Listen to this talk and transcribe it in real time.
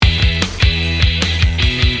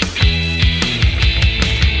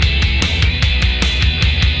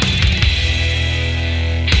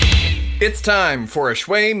It's time for a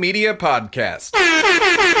Shway Media podcast.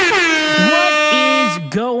 What is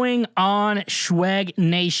going on, Shwag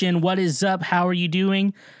Nation? What is up? How are you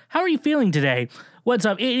doing? How are you feeling today? What's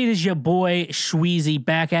up? It is your boy Shweezy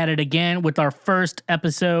back at it again with our first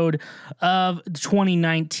episode of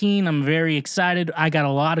 2019. I'm very excited. I got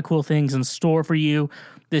a lot of cool things in store for you.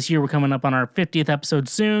 This year we're coming up on our 50th episode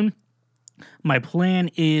soon. My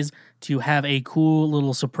plan is to have a cool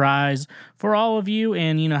little surprise for all of you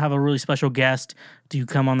and, have a really special guest to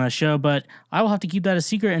come on that show. But I will have to keep that a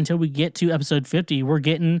secret until we get to episode 50. We're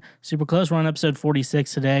getting super close. We're on episode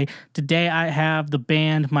 46 today. Today I have the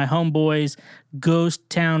band, my homeboys, Ghost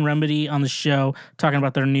Town Remedy on the show, talking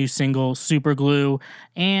about their new single, Super Glue,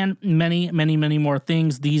 and many, many, many more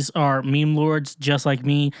things. These are meme lords just like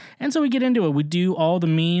me. And so we get into it. We do all the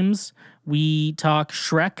memes. We talk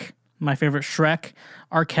Shrek, my favorite Shrek,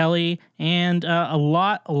 R. Kelly, and a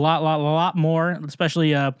lot more,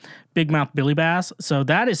 especially Big Mouth Billy Bass. So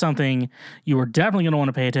that is something you are definitely going to want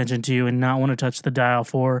to pay attention to and not want to touch the dial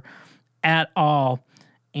for at all,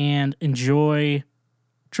 and enjoy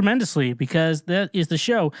tremendously, because that is the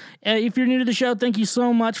show. If you're new to the show, thank you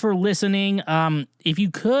so much for listening. If you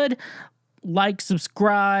could like,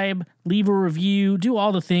 subscribe, leave a review, do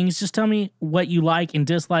all the things. Just tell me what you like and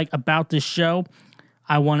dislike about this show.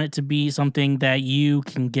 I want it to be something that you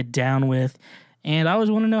can get down with, and I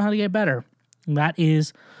always want to know how to get better. That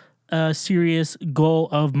is a serious goal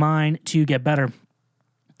of mine, to get better.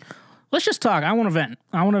 Let's just talk. I want to vent.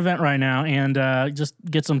 I want to vent right now and just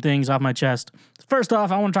get some things off my chest. First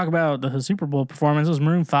off, I want to talk about the Super Bowl performance. It was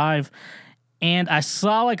Maroon 5, and I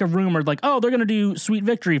saw a rumor they're going to do Sweet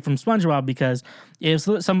Victory from SpongeBob, because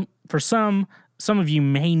some of you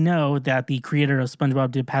may know that the creator of SpongeBob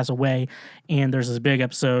did pass away, and there's this big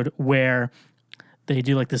episode where they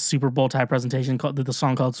do this Super Bowl type presentation called the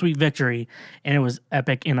song called Sweet Victory, and it was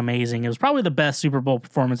epic and amazing. It was probably the best Super Bowl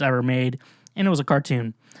performance ever made, and it was a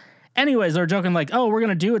cartoon. Anyways, they're joking we're going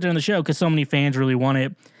to do it during the show because so many fans really want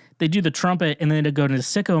it. They do the trumpet, and then they go into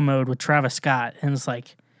sicko mode with Travis Scott, and it's it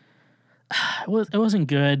wasn't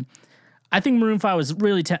good. I think Maroon 5 is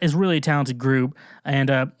really a talented group, and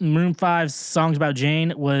Maroon 5's Songs About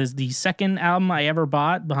Jane was the second album I ever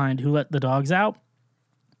bought behind Who Let the Dogs Out.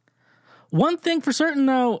 One thing for certain,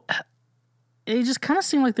 though, it just kind of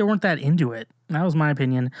seemed like they weren't that into it. That was my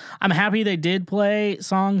opinion. I'm happy they did play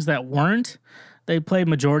songs that weren't. They played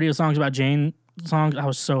majority of Songs About Jane songs. I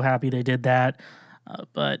was so happy they did that,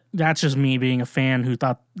 but that's just me being a fan who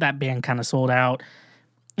thought that band kind of sold out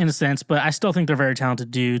in a sense, but I still think they're very talented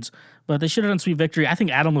dudes. But they should have done Sweet Victory. I think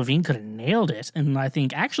Adam Levine could have nailed it, and I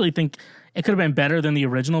think it could have been better than the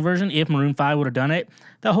original version if Maroon 5 would have done it.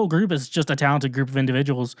 That whole group is just a talented group of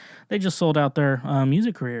individuals. They just sold out their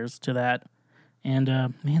music careers to that. And,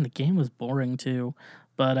 man, the game was boring too.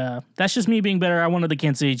 But that's just me being better. I wanted the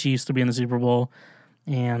Kansas City Chiefs to be in the Super Bowl,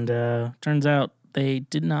 and turns out they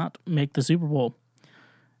did not make the Super Bowl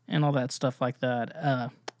and all that stuff like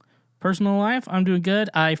that. Personal life, I'm doing good.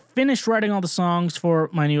 I finished writing all the songs for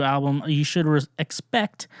my new album. You should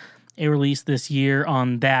expect a release this year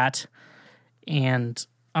on that. And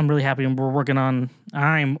I'm really happy. And we're working on,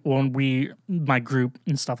 my group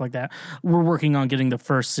and stuff like that, we're working on getting the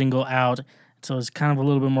first single out. So it's kind of a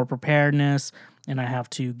little bit more preparedness. And I have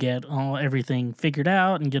to get everything figured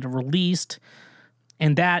out and get it released.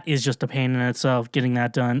 And that is just a pain in itself, getting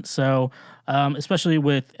that done. So, especially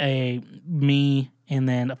with me and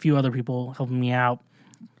then a few other people helping me out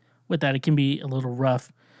with that, it can be a little rough.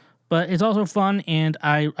 But it's also fun, and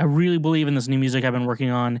I really believe in this new music I've been working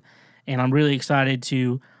on, and I'm really excited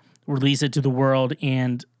to release it to the world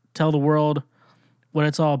and tell the world what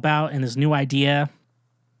it's all about and this new idea,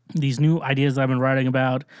 these new ideas that I've been writing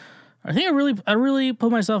about. I think I really put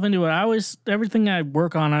myself into it. Everything I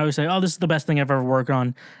work on, I always say, oh, this is the best thing I've ever worked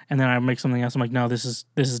on. And then I make something else. I'm like, no, this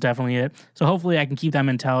is definitely it. So hopefully I can keep that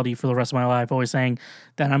mentality for the rest of my life, always saying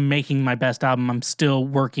that I'm making my best album. I'm still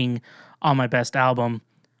working on my best album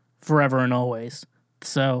forever and always.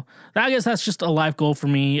 So I guess that's just a life goal for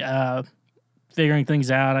me, figuring things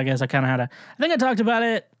out. I guess I kind of I think I talked about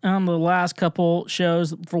it on the last couple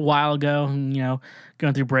shows for a while ago, and,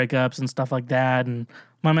 going through breakups and stuff like that. And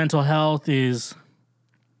my mental health is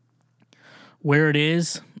where it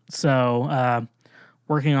is. So,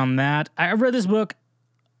 working on that. I read this book.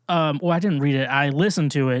 I didn't read it. I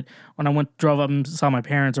listened to it when I drove up and saw my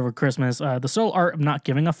parents over Christmas. The Subtle Art of Not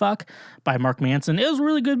Giving a Fuck by Mark Manson. It was a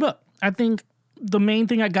really good book. I think the main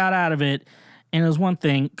thing I got out of it And it was one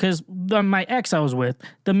thing, because my ex I was with,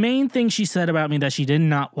 the main thing she said about me that she did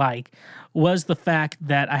not like was the fact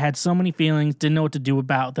that I had so many feelings, didn't know what to do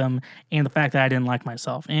about them, and the fact that I didn't like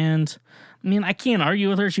myself. And, I mean, I can't argue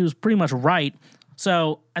with her. She was pretty much right.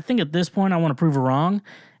 So I think at this point I want to prove her wrong.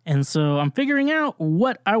 And so I'm figuring out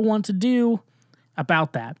what I want to do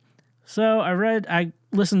about that. So I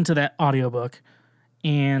listened to that audiobook,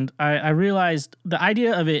 and I realized the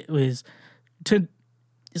idea of it was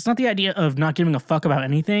it's not the idea of not giving a fuck about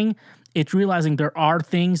anything. It's realizing there are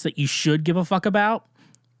things that you should give a fuck about,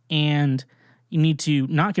 and you need to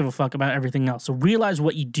not give a fuck about everything else. So realize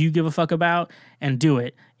what you do give a fuck about and do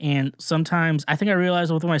it. And sometimes I think I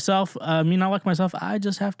realized with myself, me not like myself, I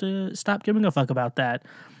just have to stop giving a fuck about that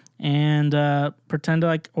and pretend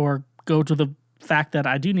like, or go to the fact that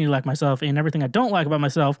I do need to like myself, and everything I don't like about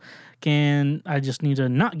myself I just need to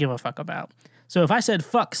not give a fuck about. So if I said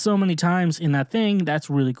fuck so many times in that thing, that's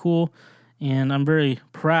really cool. And I'm very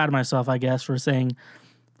proud of myself, I guess, for saying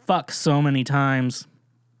fuck so many times.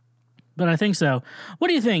 But I think so. What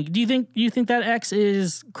do you think? Do you think that X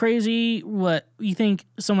is crazy? What you think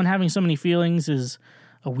someone having so many feelings is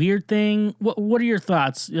a weird thing? What are your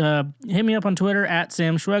thoughts? Hit me up on Twitter at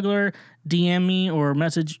Sam Schwegler, DM me or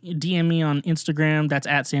DM me on Instagram. That's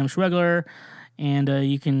at Sam Schwegler. And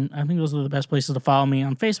I think those are the best places to follow me.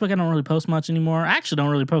 On Facebook, I don't really post much anymore. I actually don't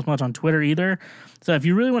really post much on Twitter either. So if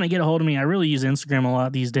you really want to get a hold of me, I really use Instagram a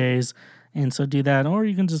lot these days. And so do that. Or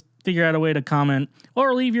you can just figure out a way to comment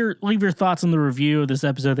or leave your thoughts in the review of this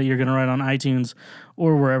episode that you're going to write on iTunes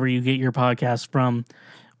or wherever you get your podcast from.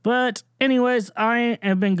 But anyways, I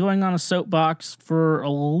have been going on a soapbox for a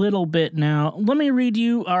little bit now. Let me read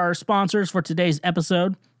you our sponsors for today's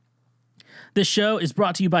episode. This show is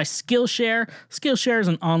brought to you by Skillshare. Skillshare is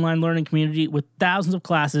an online learning community with thousands of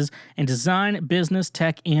classes in design, business,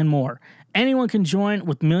 tech, and more. Anyone can join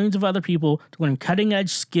with millions of other people to learn cutting-edge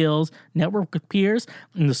skills, network with peers,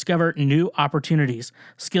 and discover new opportunities.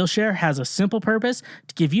 Skillshare has a simple purpose: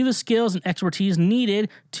 to give you the skills and expertise needed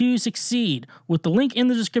to succeed. With the link in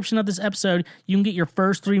the description of this episode, you can get your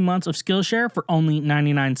first 3 months of Skillshare for only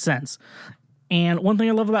 99 cents. And one thing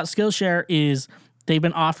I love about Skillshare is they've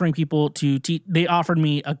been offering people to teach. They offered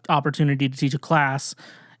me an opportunity to teach a class.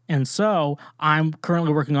 And so I'm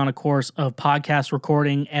currently working on a course of podcast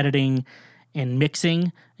recording, editing, and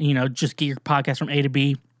mixing. Just get your podcast from A to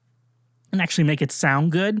B and actually make it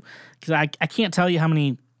sound good. Because I can't tell you how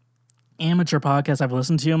many amateur podcasts I've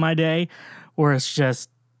listened to in my day where it's just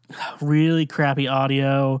really crappy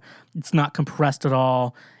audio. It's not compressed at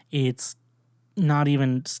all. It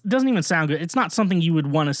doesn't even sound good. It's not something you would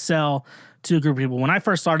want to sell to a group of people. When I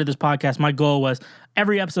first started this podcast, my goal was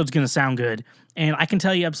every episode's going to sound good. And I can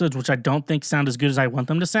tell you episodes which I don't think sound as good as I want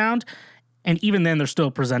them to sound. And even then, they're still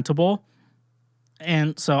presentable.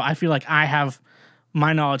 And so I feel like I have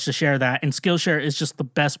my knowledge to share that. And Skillshare is just the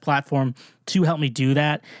best platform to help me do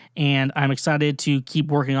that. And I'm excited to keep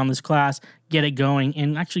working on this class, get it going,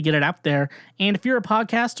 and actually get it out there. And if you're a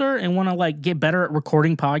podcaster and want to get better at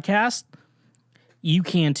recording podcasts, you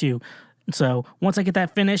can too. So once I get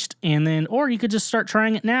that finished, or you could just start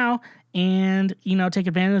trying it now and, take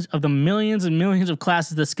advantage of the millions and millions of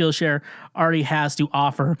classes that Skillshare already has to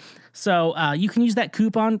offer. So you can use that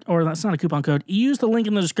coupon, or that's not a coupon code. Use the link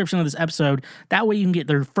in the description of this episode. That way you can get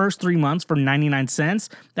their first 3 months for 99 cents.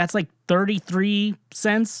 That's like 33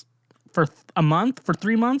 cents for a month for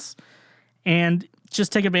 3 months. And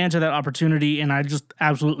just take advantage of that opportunity. And I just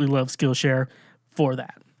absolutely love Skillshare for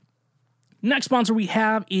that. Next sponsor we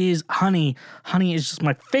have is Honey. Honey is just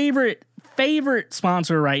my favorite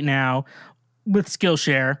sponsor right now with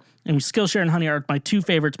Skillshare. And Skillshare and Honey are my two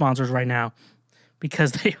favorite sponsors right now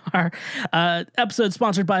because they are episode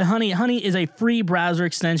sponsored by Honey. Honey is a free browser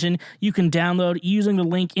extension you can download using the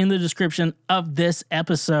link in the description of this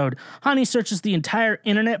episode. Honey searches the entire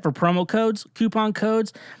internet for promo codes, coupon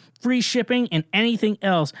codes, free shipping, and anything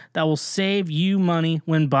else that will save you money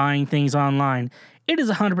when buying things online. It is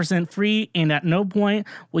 100% free, and at no point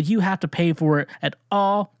will you have to pay for it at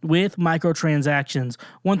all with microtransactions.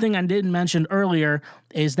 One thing I didn't mention earlier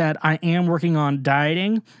is that I am working on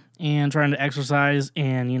dieting and trying to exercise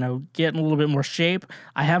and, get in a little bit more shape.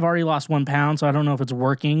 I have already lost 1 pound, so I don't know if it's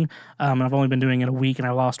working. I've only been doing it a week, and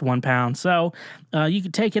I lost 1 pound. So you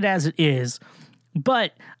can take it as it is.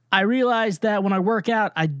 But I realized that when I work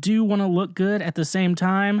out, I do want to look good at the same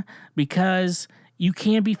time because you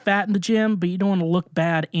can be fat in the gym, but you don't want to look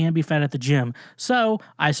bad and be fat at the gym. So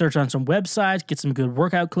I search on some websites, get some good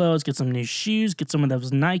workout clothes, get some new shoes, get some of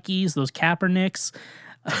those Nikes, those Kaepernicks.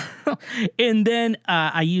 And then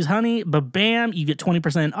I use Honey, but bam, you get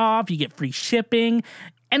 20% off, you get free shipping,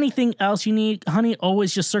 anything else you need, Honey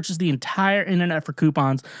always just searches the entire internet for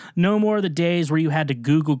coupons. No more of the days where you had to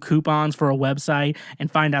Google coupons for a website and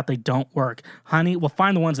find out they don't work. Honey will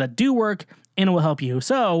find the ones that do work, and it will help you.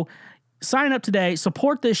 So sign up today,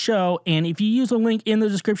 support this show, and if you use a link in the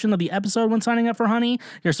description of the episode when signing up for Honey,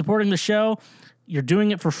 you're supporting the show, you're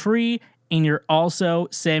doing it for free, and you're also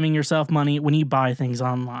saving yourself money when you buy things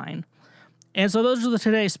online. And so those are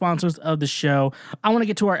today's sponsors of the show. I want to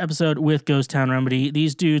get to our episode with Ghost Town Remedy.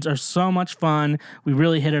 These dudes are so much fun. We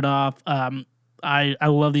really hit it off. I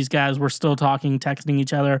love these guys. We're still talking, texting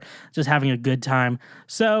each other, just having a good time.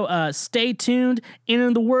 So stay tuned. And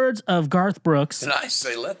in the words of Garth Brooks, And I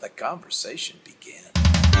say, let the conversation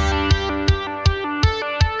begin.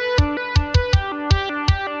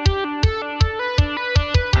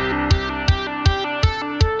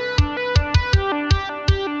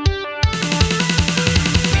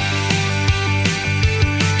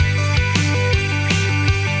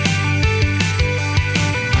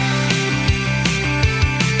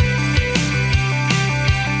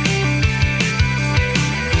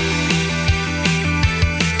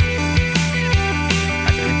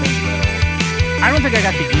 I don't think I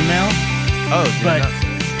got the email, Oh, did but I not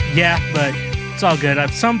send it? yeah, but it's all good. At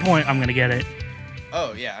some point, I'm going to get it.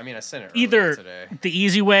 Oh, yeah. I mean, I sent it Either earlier today. the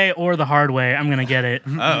easy way or the hard way, I'm going to get it.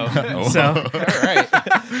 Oh. So, All right.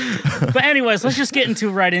 but anyways, let's just get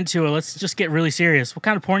right into it. Let's just get really serious. What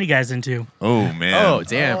kind of porn you guys into? Oh man. Oh,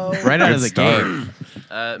 damn. Right out Good of the start.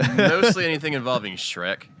 game. Mostly anything involving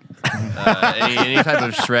Shrek. Any type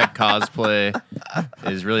of Shrek cosplay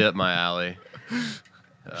is really up my alley.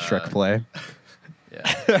 Shrek play.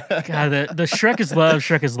 Yeah. God, the Shrek is love,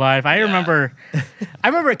 Shrek is life. I remember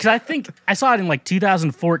because I think I saw it in like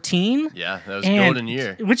 2014. Yeah, that was and- golden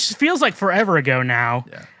year. which feels like forever ago now.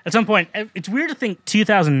 Yeah. At some point, it's weird to think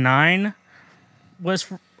 2009 was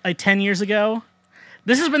like 10 years ago.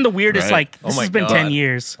 This has been the weirdest. Right. Like this Oh my has been God. 10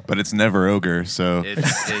 years. But it's never ogre, so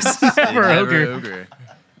It's Never never ogre. ogre.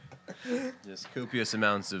 Just copious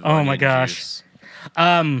amounts of Oh my onion gosh. juice.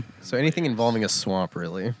 So anything involving a swamp,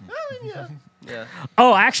 really. Yeah.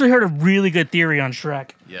 Oh, I actually heard a really good theory on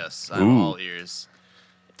Shrek. Yes, I'm Ooh. all ears.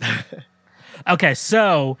 Okay,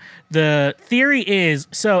 so the theory is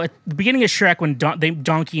at the beginning of Shrek, when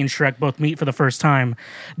Donkey and Shrek both meet for the first time,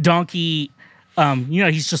 Donkey,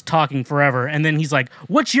 he's just talking forever, and then he's like,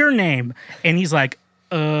 "What's your name?" And he's like,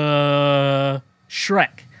 Shrek."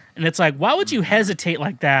 And it's like, why would you hesitate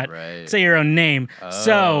like that? Right. Say your own name.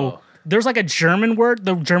 So there's like a German word.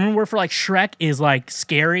 The German word for like Shrek is like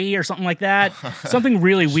scary or something like that. Something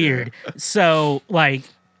really weird. So like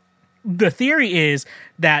the theory is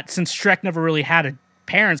that since Shrek never really had a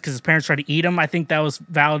parents because his parents tried to eat him, I think that was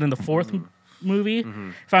valid in the fourth movie.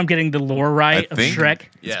 If I'm getting the lore right of think- Shrek.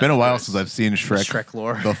 it's been a while since I've seen Shrek, Shrek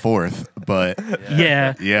lore. the fourth, but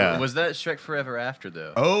Yeah. yeah. Was that Shrek Forever After,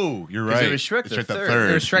 though? Oh, you're 'Cause right. it was Shrek the Third. third.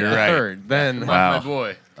 There was Shrek You're the right. third. Then, Wow. My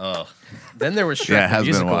boy. then there was Shrek Yeah, it has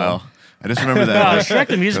the been a musical. while. I just remember that. Oh, like, Shrek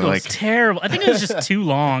the musical they're is terrible. I think it was just too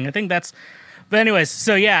long. I think that's. But anyways,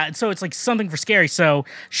 so it's like something for scary. So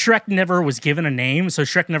Shrek never was given a name. So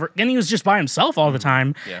Shrek never, and he was just by himself all the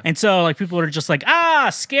time. Yeah. And so like people are just like,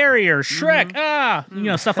 scary or Shrek,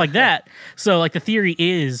 stuff like that. So like the theory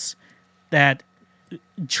is that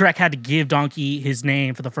Shrek had to give Donkey his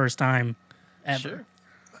name for the first time ever. Sure.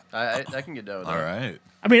 I can get down with that. all right.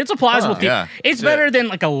 I mean, it's a plausible theory. yeah. It's So- better than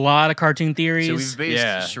like a lot of cartoon theories. So we've based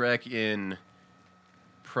Yeah. Shrek in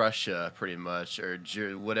Prussia, pretty much, or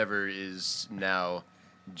whatever is now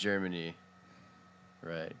Germany,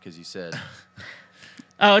 right? Because you said,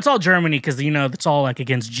 Oh, it's all Germany because it's all like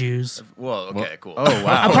against Jews. well, okay, cool. Oh,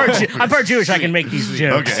 wow. I'm part Jewish. I can make these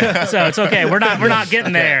jokes, so it's okay. We're not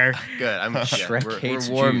getting there. Good. Shrek We're hates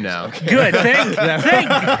warm Jews. now. Good.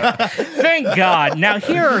 Thank God. Now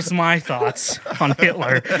here are my thoughts on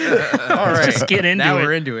Hitler. All right. Just get into now it.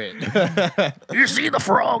 we're into it. You see, the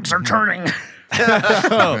frogs are turning.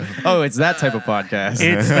 Oh, it's that type of podcast.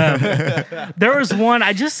 It's there was one.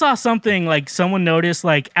 I just saw something like someone noticed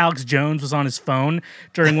like Alex Jones was on his phone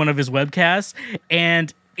during one of his webcasts,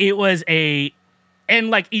 and it was and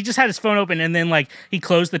like he just had his phone open, and then like he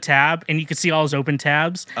closed the tab, and you could see all his open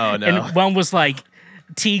tabs. Oh, no. And one was like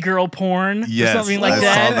T-girl porn Yes, or something like I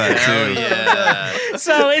that. saw that Oh too. yeah.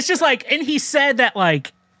 So it's just like, and he said that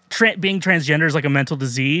like being transgender is like a mental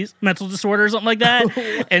disorder or something like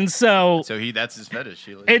that. And so So that's his fetish.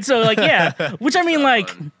 He and so like yeah, which I mean like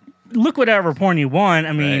fun. look whatever porn you want.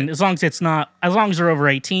 I mean Right. as long as you're over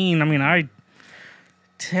 18. I mean I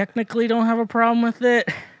technically don't have a problem with it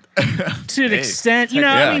to an extent. You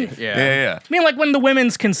know, Yeah. I mean. Yeah. I mean, like when the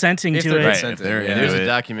women's consenting If to they're it. Right. consenting, If they're yeah. into There's it, a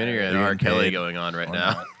documentary on they're R. getting Kelly paid going on right or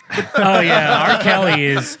now. not. Oh yeah, R. Kelly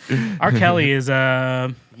is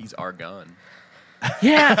He's Argon.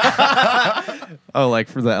 yeah. Oh, like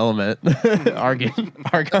for the element. Argon.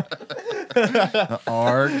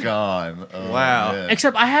 Argon. Oh, Wow. man.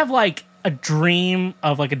 Except I have like a dream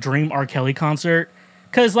of like a dream R. Kelly concert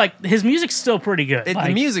because like his music's still pretty good. The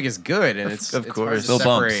Like, music is good, and it's Of it's course. hard to Still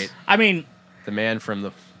bumps. separate I mean, the man from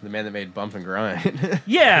the man that made Bump and Grind.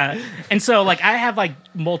 yeah. And so like I have like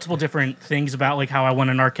multiple different things about like how I want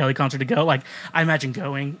an R. Kelly concert to go. Like I imagine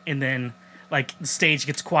going and then like the stage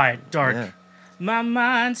gets quiet, dark. Yeah. My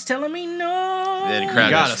mind's telling me no. Then crowd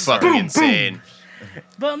gotta is fucking insane.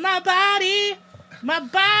 But my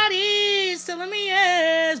body's telling me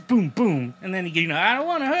yes. Boom, boom. And then he, I don't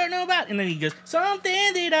want to hurt nobody. And then he goes, something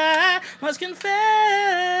that I must confess.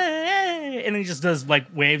 And then he just does like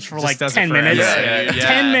waves for like does it 10 forever. minutes. Yeah.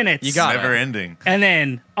 10 minutes. You got Never ending. And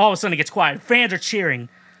then all of a sudden it gets quiet. Fans are cheering.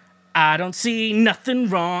 I don't see nothing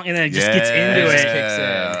wrong. And then it just gets into just it. kicks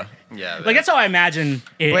in. Yeah. Like that's how I imagine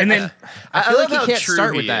it. But and then I feel love like how he can't true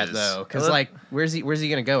start he with that is. though, I because love- like where's he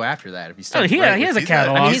gonna go after that if he oh, starts? he has a He's got-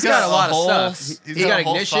 catalog. I mean, he's got a lot of whole- stuff. He's He's got got a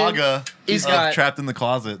whole Ignition. saga. He's He's got- trapped in the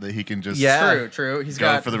closet that he can just Yeah. True. He's go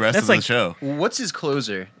got for the rest That's of like- the show. What's his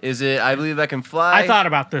closer? Is it I Believe I Can Fly? I thought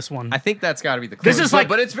about this one. I think that's got to be the. This closest. is like-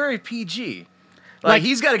 but it's very PG. Like- Like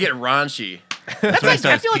he's got to get raunchy. That's when he like, I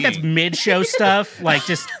starts feel like that's peeing. mid-show stuff, like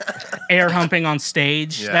just air humping on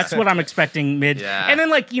stage. Yeah. That's what I'm expecting mid. Yeah. And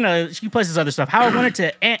then like he plays his other stuff. How I wanted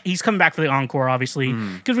to. And he's coming back for the encore, obviously,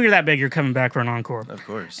 because when you're that big, you're coming back for an encore. Of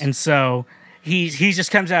course. And so he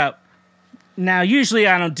just comes out. Now, usually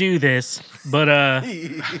I don't do this, but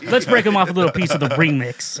let's break him off a little piece of the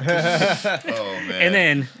remix, Oh man. and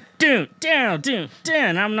then. Down.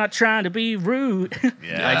 I'm not trying to be rude.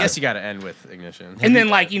 yeah. I guess you got to end with Ignition. And then,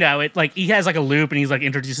 like, it like he has like a loop, and he's like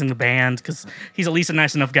introducing the band because he's at least a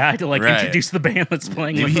nice enough guy to like Right. introduce the band that's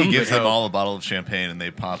playing Maybe with he him. gives them all a bottle of champagne and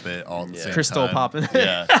they pop it all at the same Crystal time. popping.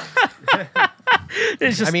 Yeah.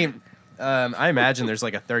 It's just, I mean, I imagine there's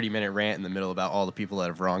like a 30-minute rant in the middle about all the people that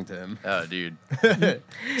have wronged him, Oh, dude.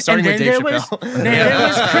 starting with Dave was, Chappelle. then there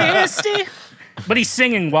was Christy. But he's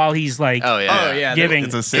singing while he's like, Oh yeah. Oh yeah, Giving-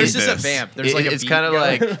 It's a There's just a sadist. vamp. There's like a it's beat kind of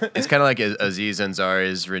going. like it's kind of like Aziz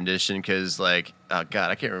Ansari's rendition because like oh god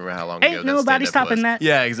I can't remember how long Ain't ago that nobody stand-up stopping was. that.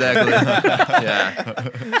 Yeah, exactly.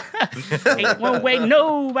 yeah, ain't one way,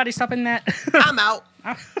 nobody stopping that. I'm out.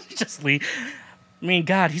 Just leave. I mean,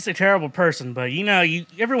 God, he's a terrible person, but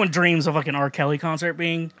everyone dreams of like an R. Kelly concert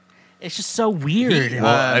being. It's just so weird. Well,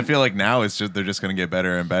 I feel like now they're just gonna get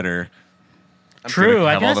better and better. True, Gonna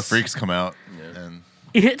I have guess all the freaks come out.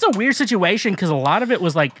 And it's a weird situation because a lot of it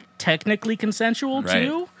was like technically consensual Right.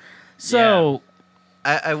 too. So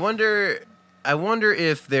I wonder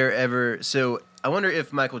if they're ever so. I wonder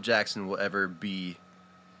if Michael Jackson will ever be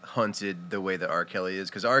hunted the way that R. Kelly is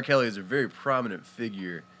because R. Kelly is a very prominent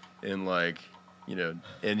figure in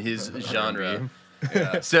in his genre.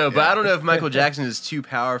 So, but I don't know if Michael Jackson is too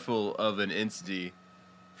powerful of an entity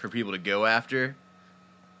for people to go after.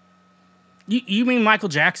 you mean Michael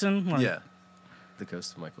Jackson? Like, Yeah. The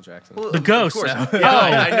ghost of Michael Jackson. Well, The of ghost. course. Oh, Yeah,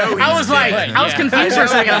 I know. I he's was like, dead. I was confused for a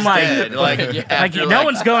second. I'm Dead. like, after, no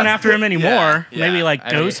one's going after him anymore. Yeah, Maybe like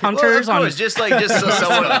I mean- ghost Well, hunters of on. course, just so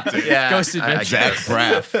someone. Yeah, Ghost I adventure. Zach guess.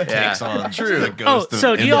 Braff Yeah. takes on True. the Oh, ghost of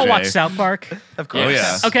so do y'all MJ. watch South Park? Of course. Oh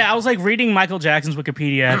yeah. Okay, I was like reading Michael Jackson's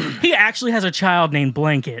Wikipedia. He actually has a child named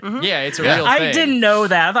Blanket. Yeah, it's a Yeah. real I thing. didn't know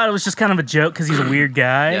that. I thought it was just kind of a joke because he's a weird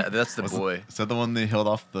guy. Yeah, that's the boy. Is that the one they held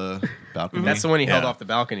off the balcony? That's the one he held Yeah. off the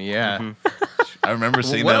balcony. Yeah. I remember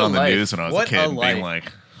seeing What that a on the life. news when I was What a kid a and being life.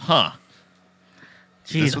 like, huh.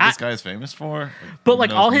 Is Jeez, this what this guy is famous for? but like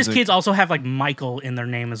Knows all his music? kids also have like Michael in their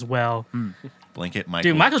name as well. Blanket Michael.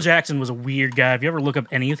 Dude, Michael Jackson was a weird guy. If you ever look up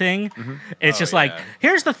anything, it's just like, yeah.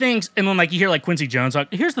 here's the things, and then like you hear like Quincy Jones,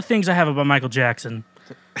 like, here's the things I have about Michael Jackson.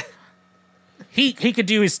 He could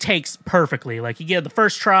do his takes perfectly. Like he get the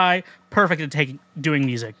first try, perfect at doing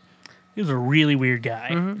music. He was a really weird guy.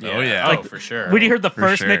 Oh yeah. Like, for sure. When he heard the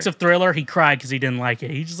first sure. mix of Thriller, he cried because he didn't like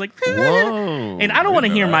it. He's just like, Whoa. and I don't want to Didn't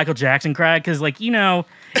know hear that. Michael Jackson cry because, like,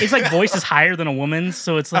 his like voice is higher than a woman's,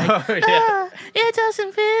 so it's like, it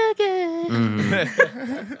doesn't feel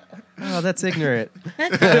good. Oh, that's ignorant.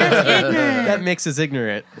 That's ignorant. That mix is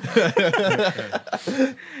ignorant.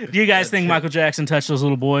 Do you guys think Michael Jackson touched those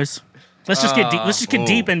little boys? Let's just get deep. Let's just get whoa.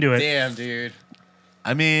 deep into it. Damn, dude.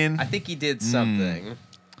 I mean, I think he did something.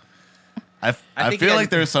 I I think feel he like had-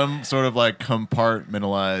 there's some sort of like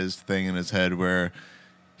compartmentalized thing in his head where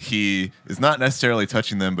he is not necessarily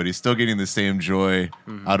touching them, but he's still getting the same joy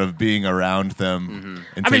out of being around them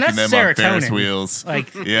and I mean, taking that's them on Ferris serotonin. wheels.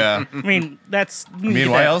 Like, Yeah. I mean, that's. I mean,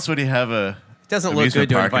 why else would he have a Doesn't look amusement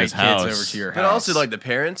good to park in invite his kids house. over to your house. But also, like, the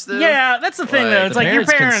parents, though? Yeah, that's the thing, though. It's like your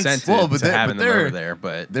parents. consented Well, but to they- having but them over they're- there,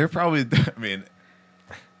 but They're probably. I mean,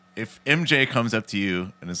 if MJ comes up to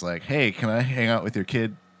you and is like, "Hey, can I hang out with your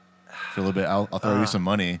kid for a little bit? I'll throw you some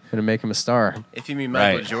money." gonna make him a star. If you mean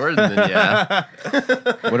Michael Right. Jordan, then yeah.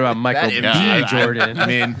 What about Michael B. That Jordan? I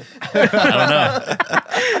mean, I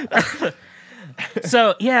don't know.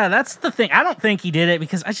 So yeah, that's the thing. I don't think he did it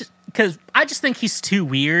because I just think he's too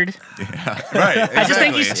weird. Right. I just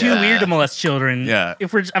think he's exactly. too weird to molest children. Yeah.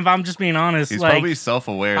 If I'm just being honest, He's like probably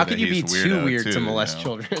self-aware. How that could you be he's too weirdo, weird to too, molest you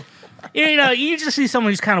know? children? you just see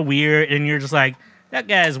someone who's kind of weird, and you're just like, that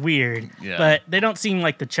guy's weird. Yeah. But they don't seem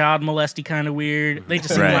like the child molesty kind of weird. They just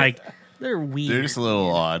seem Right. like they're weird. They're just a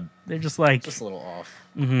little odd. They're just like, Just a little off.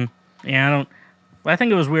 yeah, I don't. But I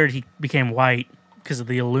think it was weird he became white because of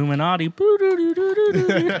the Illuminati.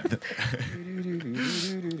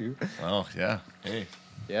 Boo-doo-doo-doo-doo-doo. Well, yeah. Hey,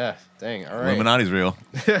 Yeah. Dang. All right. Illuminati's real.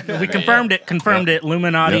 We confirmed it. Confirmed it.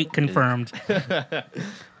 Illuminati Yep. confirmed.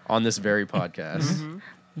 On this very podcast.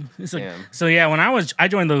 It's like- Damn. so yeah, I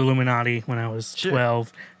joined the Illuminati when I was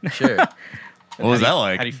 12. Sure. What was that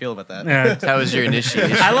like? How do you feel about that? Yeah. How was your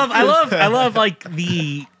initiation? I love like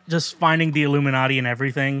the just finding the Illuminati and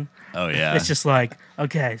everything. Oh yeah. It's just like,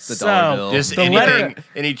 okay, The dollar bill. so Just the anything, letter,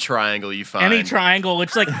 any triangle you find. any triangle,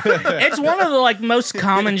 which like it's one of the like most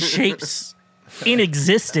common shapes in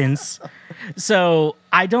existence. So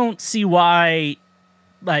I don't see why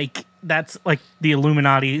like that's like the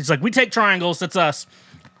Illuminati. It's like we take triangles, that's us.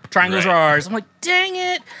 Triangles Right. are ours. I'm like, dang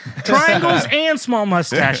it. Triangles and small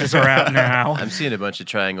mustaches are out now. I'm seeing a bunch of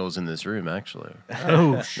triangles in this room, actually.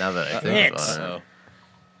 Oh, Now that I think Shit. about it.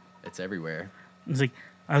 It's everywhere. it's like,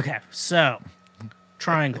 okay, so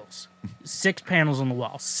triangles, 6 panels on the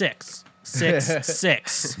wall, 6, 6,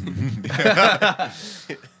 6.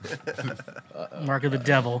 Mark of the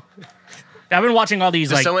devil. I've been watching all these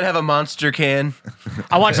Does like someone have a monster can?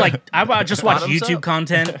 I just watch Bottoms YouTube up.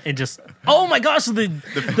 content and just oh my gosh the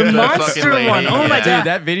fucking monster lady, one. Oh my yeah. god. Dude,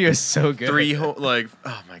 that video is so good.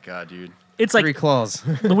 Oh my god, dude. It's Three like claws.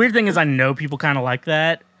 the weird thing is I know people kind of like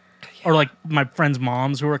that. Or like my friends'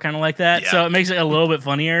 moms who are kind of like that. So Yeah. it makes it a little bit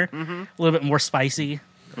funnier, a little bit more spicy.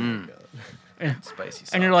 Spicy sauce.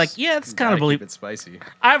 And you're like, yeah, it's kind Gotta of keep believable. it spicy.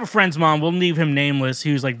 I have a friend's mom. We'll leave him nameless.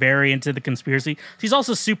 Who's like very into the conspiracy. She's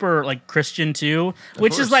also super like Christian too,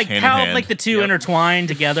 which is course. like Hand in how hand. like the two Yep. intertwine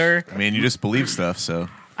together. I mean, you just believe stuff, so.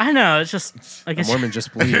 I know. It's just like A it's, Mormon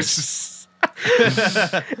just believes.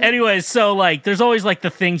 anyways. So like, there's always like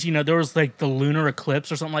the things there was like the lunar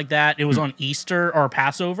eclipse or something like that. It was on Easter or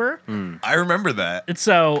Passover. I remember that. And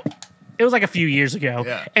so it was like a few years ago.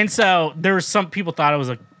 Yeah. And so there was some people thought it was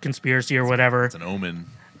a conspiracy or whatever. It's an omen.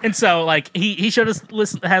 And so, like, he showed us,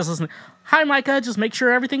 has listened. Hi, Micah. Just make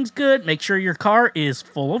sure everything's good. Make sure your car is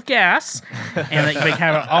full of gas, and that you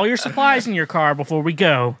have all your supplies in your car before we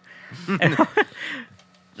go.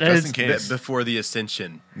 And Just in case. Before the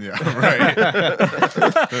ascension. Yeah,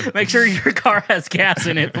 right. make sure your car has gas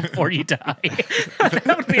in it before you die.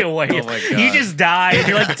 That would be a waste. Oh my God. You just die, and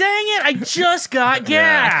you're like, dang it, I just got Could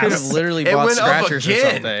have gas. literally It bought went up scratchers or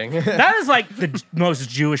again. something. That is like the most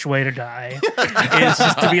Jewish way to die. Is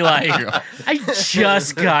just to be like, I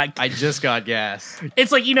just got. I just got gas.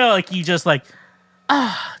 It's like like you just like,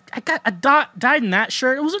 I died in that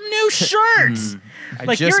shirt. It was a new shirt. I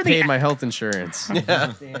Like, just you're the- paid my health insurance.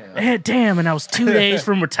 Damn, and I was 2 days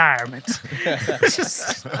from retirement.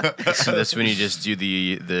 So that's when you just do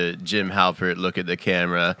the Jim Halpert look at the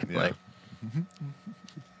camera. Like,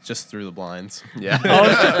 Just through the blinds. yeah.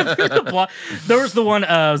 There was the one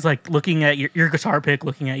I was like looking at your guitar pick,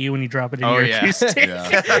 looking at you when you drop it in Oh, your yeah. acoustic.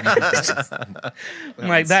 Yeah. I'm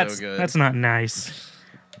like That's so good. that's not nice.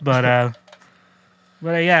 But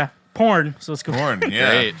yeah, porn. So let's go. Porn, yeah.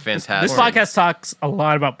 Great. Fantastic. This podcast talks a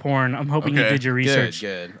lot about porn. I'm hoping you Okay. did your research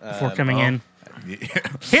Good. before coming well, in.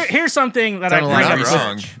 Here's something that I Done a bring lot up. of Not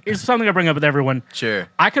wrong. Here's something I bring up with everyone. Sure.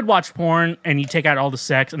 I could watch porn and you take out all the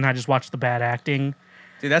sex and I just watch the bad acting.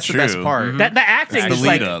 Dude, that's True. the best part. That the acting That's is the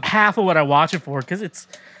like lead up. half of what I watch it for because it's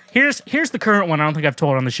here's the current one. I don't think I've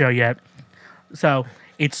told on the show yet. So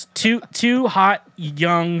it's two hot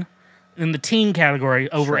young in the teen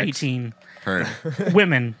category over Shreks. 18 Heard.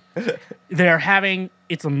 women. They're having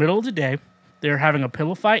it's the middle of the day. They're having a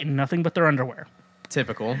pillow fight and nothing but their underwear.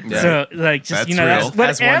 Typical. Yeah. So like just That's that's real. what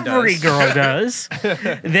As one every does. girl does.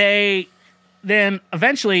 They then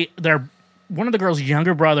eventually one of the girl's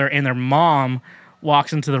younger brother and their mom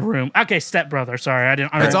walks into the room. Okay, stepbrother. Sorry, I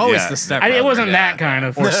didn't. It's always Yeah. the stepbrother. it wasn't yeah. that kind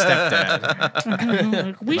of. or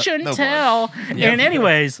stepdad. We shouldn't No tell. And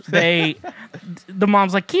anyways, the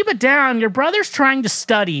mom's like, keep it down. Your brother's trying to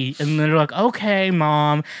study. And they're like, okay,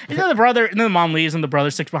 mom. And then the mom leaves and the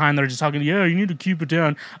brother sticks behind there just talking, yeah, you need to keep it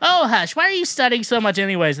down. Oh, hush. Why are you studying so much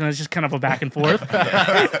anyways? And it's just kind of a back and forth.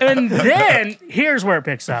 And then here's where it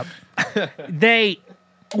picks up.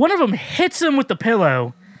 One of them hits him with the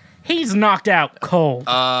pillow. He's knocked out cold.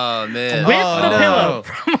 Oh man. With Oh, the no. pillow.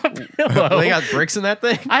 From a pillow. They got bricks in that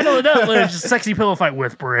thing. I don't know. It's just a sexy pillow fight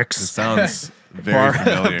with It bricks. sounds very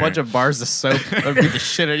familiar. A bunch of bars of soap. I'll beat the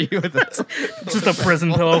shit out of you with it. Just a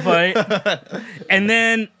prison pillow fight. And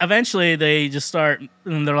then eventually they just start,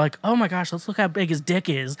 and they're like, oh my gosh, let's look how big his dick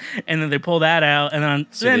is. And then they pull that out, and then.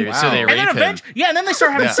 So they and rape then him. and then they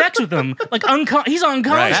start having sex with him. Like, he's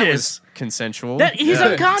unconscious. That was consensual. He's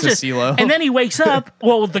unconscious, To CeeLo. and then he wakes up.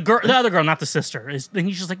 Well, the other girl, not the sister, and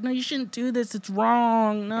he's just like, "No, you shouldn't do this. It's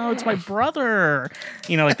wrong. No, it's my brother."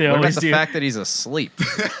 You know, like they What always about the do. fact that he's asleep?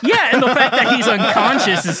 Yeah, and the fact that he's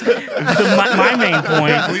unconscious is my main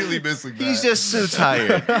point. Completely missing that. He's just so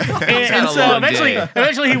tired. And a so long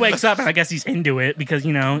eventually he wakes up, and I guess he's into it because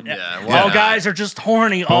Yeah, why all not? guys are just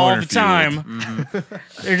horny all Boner the time.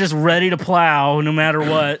 They're just ready to plow no matter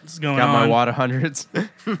what's going Got on. my Wada hundreds.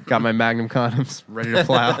 Got my Magnum condoms ready to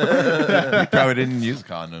plow. You probably didn't use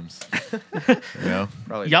condoms. You know?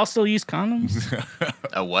 Probably. Y'all still use condoms?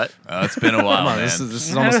 A what? It's been a while, Come on, man. this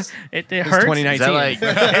is almost it this is hurts. 2019. Is that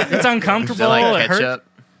like, It's uncomfortable. is that like it hurts. ketchup?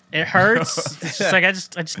 It hurts. It's just like I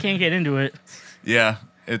just can't get into it. Yeah,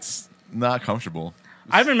 it's not comfortable.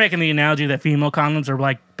 I've been making the analogy that female condoms are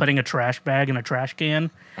like putting a trash bag in a trash can.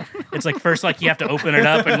 It's like first, like you have to open it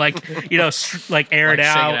up and like like air it, Like,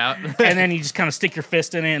 shake out, it out. and then you just kind of stick your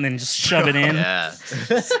fist in it and then just shove it in. Yeah.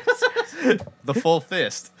 the full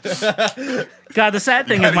fist. God, the sad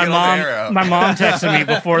thing is gotta get all the air out. my mom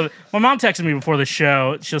texted me before the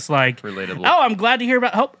show. It's just like Relatable. Oh, I'm glad to hear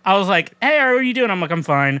about hope. I was like, hey, how are you doing? I'm like, I'm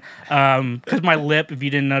fine. Because my lip, if you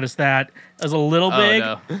didn't notice that, is a little big.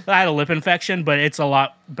 no. I had a lip infection, but it's a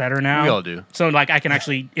lot better now. We all do. So like I can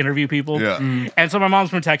actually interview people. Yeah. And so my mom's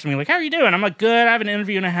been texting me like, how are you doing? I'm like, good. I have an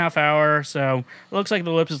interview in a half hour. So it looks like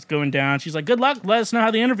the lips is going down. She's like, good luck. Let us know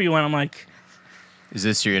how the interview went. I'm like, Is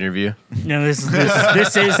this your interview? no, this is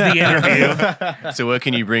the interview. So what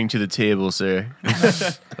can you bring to the table, sir?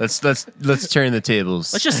 let's turn the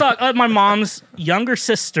tables. Let's just talk. My mom's younger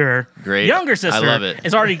sister, Great. I love it.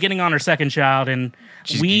 is already getting on her second child, and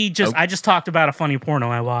She's- I just talked about a funny porno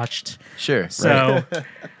I watched. Sure. So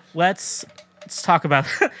let's talk about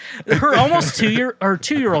her almost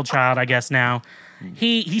 2-year-old child, I guess now.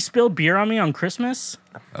 He spilled beer on me on Christmas,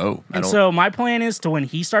 Oh, and so my plan is to when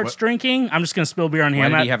he starts drinking, I'm just gonna spill beer on Why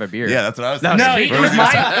him. did he have a beer? yeah, that's what I was. No, thinking. it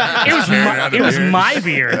was my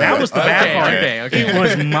beer. That was the bad part. okay. It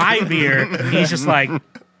was my beer. He's just like,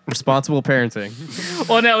 Responsible parenting.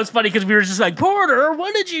 well, no, it's funny because we were just like, Porter,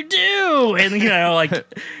 what did you do? And like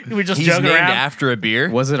we were just He's joking named around. after a beer.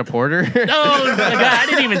 Was it a porter? Oh my God, I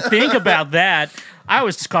didn't even think about that. I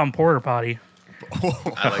always just call him Porter Potty. I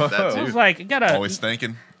like that I was too. like, Always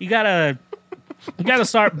thinking. you gotta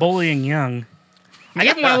start bullying young. I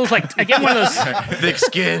get one of those. Thick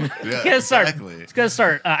skin. Yeah, Gotta start. exactly. It's gotta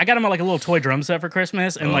start. I got him like a little toy drum set for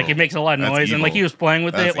Christmas, and like Oh, it makes a lot of that's noise. And like evil. he was playing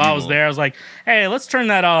with That's it while I was evil. there. I was like, "Hey, let's turn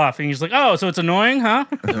that off." And he's like, "Oh, so it's annoying, huh?"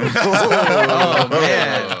 Oh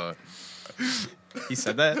man. He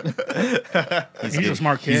said that. He's a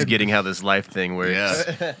smart kid. He's getting how this life thing works.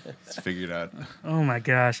 Yeah, it's figured out. Oh my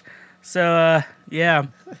gosh. So yeah,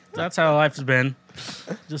 that's how life's been.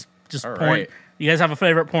 Just All porn. right. You guys have a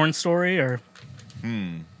favorite porn story, or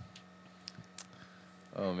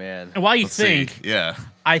Oh man. and while you Let's think, see. Yeah.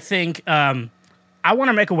 I think I want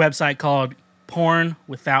to make a website called Porn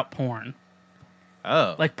Without Porn,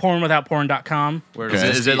 Oh. like pornwithoutporn.com. Where Okay. does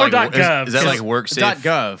Is this it Or like .gov, is that like because- WorkSafe?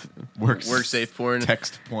 .gov. WorkSafe porn.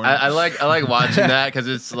 Text porn. I like watching that because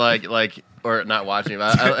it's like or not watching,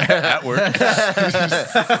 but at work.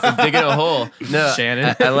 digging a hole. No,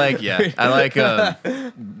 Shannon. I like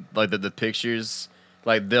the pictures.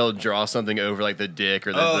 Like they'll draw something over like the dick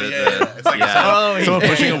or the It's like yeah. someone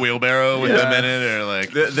pushing a wheelbarrow with them in it, or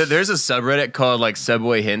like There's a subreddit called like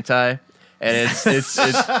Subway Hentai, and it's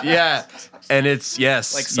yeah, and it's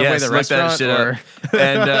yes, Like Subway yes, the look that restaurant, shit or- up.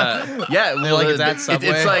 And yeah, well, like, it's at Subway?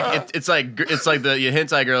 It's like the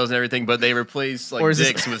hentai girls and everything, but they replace like Or is this-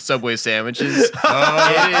 dicks with Subway sandwiches.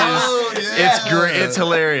 oh, It's great. It's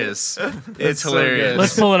hilarious. It's hilarious.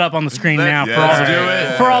 Let's pull it up on the screen now Yeah, for all let's the, do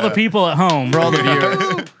it. for all the people at home. For all the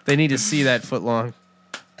viewers. They need to see that foot long.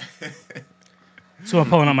 So I'm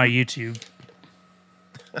pulling up my YouTube.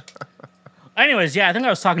 Anyways, yeah, I think I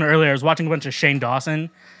was talking earlier. I was watching a bunch of Shane Dawson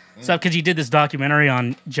stuff because he did this documentary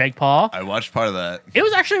on Jake Paul. I watched part of that. It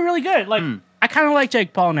was actually really good. Like, I kind of like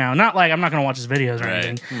Jake Paul now. Not like I'm not going to watch his videos or Right.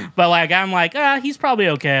 anything, but like I'm like, he's probably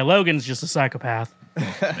okay. Logan's just a psychopath.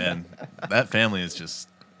 Man, that family is just.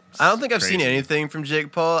 I don't think I've seen crazy. anything from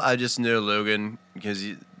Jake Paul. I just know Logan because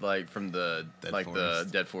he like from the Dead the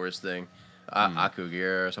Forest. Dead Forest thing,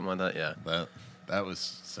 Akugera or something like that. Yeah. That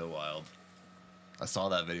was so wild. I saw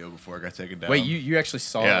that video before it got taken down. Wait, you actually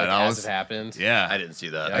saw Yeah, it and I as was- it happened? Yeah, I didn't see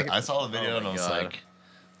that. Yeah, I saw the video Oh and my I was God. like,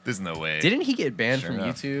 "There's no way." Didn't he get banned Sure from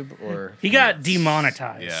enough. YouTube or He got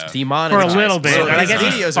demonetized. Yeah. For demonetized a little bit. So and I his guess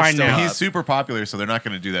videos he's are fine still now. up. He's super popular, so they're not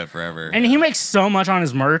going to do that forever. And he makes so much on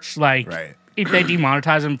his merch. Like, Right. if they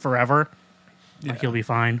demonetize him forever, like he'll be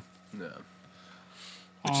fine. No.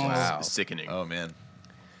 Oh. Wow. Sickening. Oh man,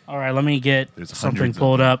 All right, let me get There's something hundreds of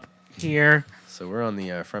pulled them. up here. So we're on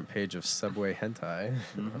the front page of Subway Hentai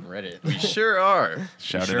on Reddit. We sure are.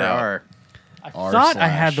 shout sure it out. are. I R thought I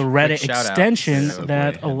had the slash Reddit quick shout out extension to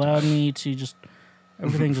that Subway allowed me to just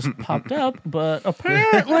everything just popped up, but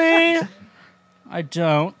apparently I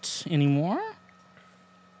don't anymore.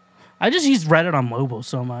 I just use Reddit on mobile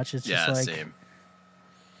so much. It's Yeah, just like same.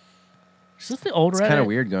 is this the old It's Reddit? kind of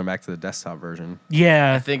weird going back to the desktop version. I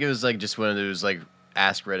Yeah. think it was like just one of those like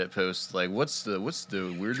ask Reddit posts like what's the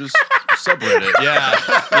weirdest subreddit?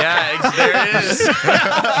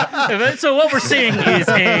 There it is. So what we're seeing is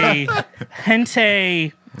a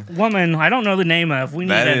hentai woman. I don't know the name of. We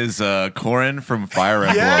need That a, is Corin from Fire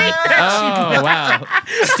Emblem. Oh wow,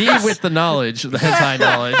 Steve with the knowledge, the hentai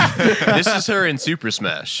knowledge. This is her in Super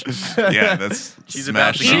Smash. Yeah, that's She's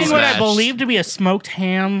about to Smash eating get on. what I smashed. believe to be a smoked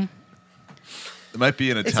ham. It might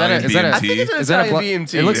be an that a- Italian is that a- BMT. I think it's an Is that a Italian bla-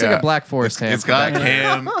 BMT. It looks like Yeah. a Black Forest ham. It's got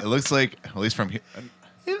ham. It looks like, at least from here,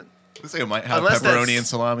 it looks like it might have Unless pepperoni that's- and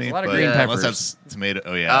salami. a lot of but green unless peppers. that's tomato.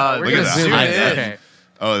 Oh yeah, We're look gonna at zoom that. in. Okay.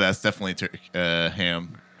 Oh, that's definitely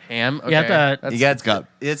ham. Ham. Okay. You have to- That's- You got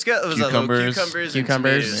It's got it was cucumbers, cucumbers, cucumbers, and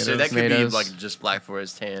tomatoes. So that could tomatoes. be like just Black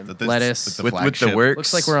Forest ham. this- lettuce. the with the flagship. works.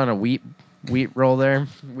 looks like we're on a wheat roll there.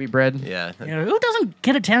 Wheat bread. Yeah. You know, who doesn't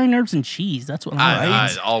get Italian herbs and cheese? That's what I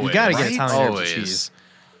like. Always. You gotta get Right? Italian herbs and Always. cheese.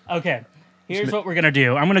 Okay. Here's what we're gonna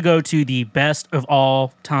do. I'm gonna go to the best of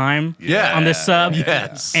all time Yeah. on this sub,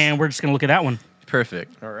 Yes. and we're just gonna look at that one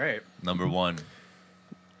Perfect. All right. Number one.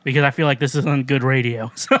 because I feel like this isn't good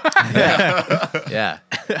radio. So Yeah.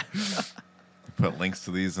 Put links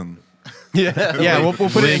to these and Yeah, we'll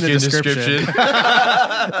put it in the description.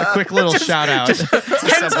 A quick little shout out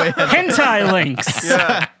hentai links.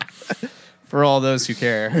 Yeah. for all those who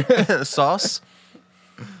care. Sauce.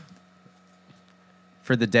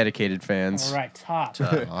 For the dedicated fans. All right, top.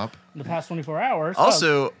 top. The past 24 hours.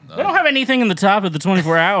 Also, we don't have anything in the top of the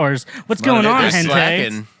 24 hours. What's going on, they're hentai?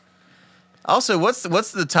 slacking. Also, what's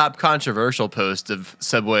the top controversial post of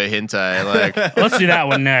Subway hentai? Like, Let's do that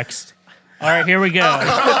one next. All right, here we go.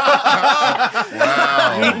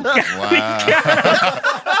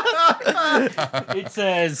 It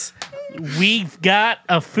says, "We've got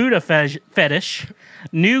a Fuda fetish.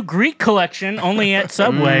 New Greek collection only at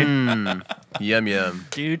Subway." yum yum.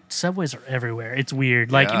 Dude, Subways are everywhere. It's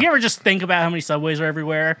weird. Like, Yeah. if you ever just think about how many Subways are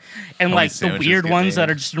everywhere, and many like the sandwiches weird get ones that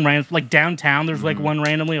named. are just in random, like downtown, there's like one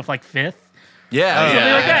randomly of like Fifth. Yeah,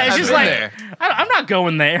 Something like that. It's I've just been like there. I'm not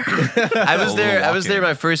going there. I was A there. little I was there walk-in.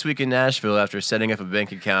 my first week in Nashville after setting up a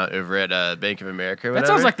bank account over at Bank of America. Or That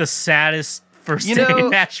sounds like the saddest first You day know- in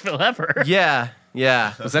Nashville ever. Yeah,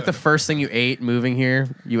 yeah. Was that the first thing you ate moving here?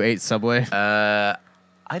 You ate Subway? I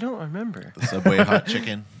don't remember. Subway hot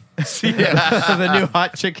chicken. The new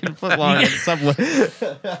hot chicken footlong at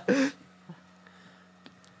Subway.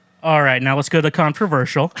 All right, now let's go to the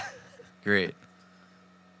controversial. Great.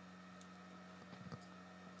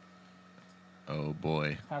 Oh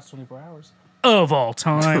boy. Past 24 hours of all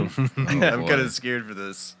time. I'm boy. kind of scared for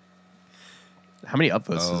this. How many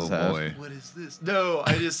upvotes does Oh this have? boy. What is this? No,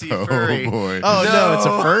 I just see Oh furry. boy. Oh no, it's a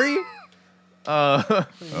No. furry? Oh.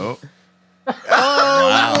 Oh,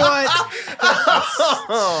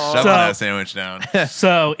 Shove So- that sandwich down.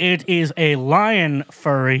 So it is a lion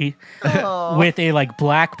furry with a like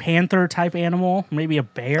Black Panther type animal, maybe a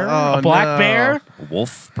bear, Oh, a black no. bear.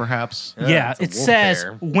 Wolf, perhaps. Yeah, it's a it wolf says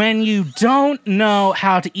bear. when you don't know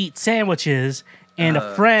how to eat sandwiches and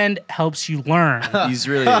a friend helps you learn. he's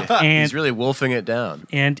really wolfing it down.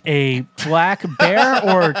 And a black bear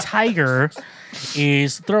or tiger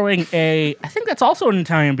is throwing I think that's also an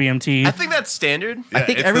Italian BMT. I think that's standard. I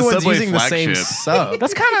think it's the everyone's Subway using the same flagship. sub.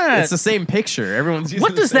 That's kind It's the of. same picture. Everyone's using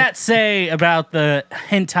What the does same- that say about the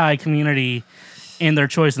hentai community and their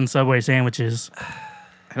choice in Subway sandwiches?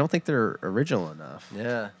 I don't think they're original enough.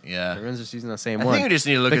 Yeah. Yeah. Everyone's just using the same I one. think we just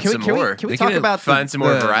need to look at Can we- some can we- more. can we They talk about find some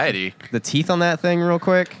more the- variety? the teeth on that thing real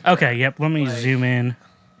quick. Okay, yep. Let me zoom in.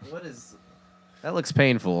 What is? That looks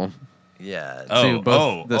painful. Yeah. To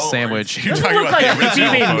both the sandwich. You're Doesn't talking look about like the it's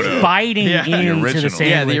original even photo. biting Yeah. The into the original. sandwich.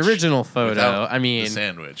 Yeah, the original photo. Without I mean, the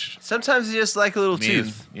sandwich. Sometimes you just like a little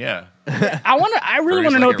tooth. Yeah. I really Furries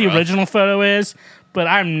want to know like what the it rough. original photo is, but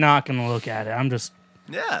I'm not going to look at it. I'm just.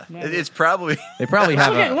 Yeah. It's probably. they probably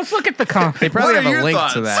have Okay, a. let's look at the comp. They probably What have are a your link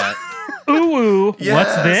thoughts? to that. Ooh, what's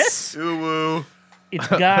Yes. this? Ooh woo. It's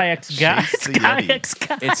Guy X Guy. Chase It's the Guy Yeti. X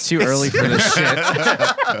Guy. It's too early for this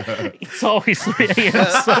shit. It's always 3 a.m.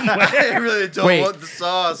 somewhere. I really don't Wait. want the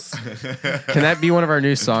sauce. Can that be one of our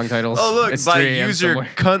new song titles? Oh look, It's by 3 a.m. user somewhere.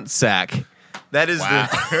 cunt sack. That is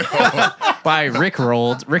the. By Ricky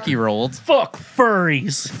Rolled. Fuck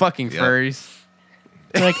furries. Fucking Yep. furries.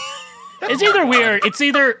 Like, it's either weird. It's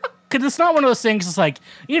either because it's not one of those things. It's like,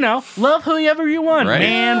 love whoever you want, Right.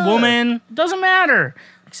 man, woman, doesn't matter.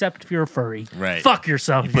 Except if you're a furry. Right. Fuck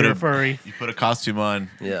yourself if Put you're a a furry. You put a costume on.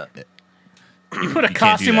 Yeah. You put a can't do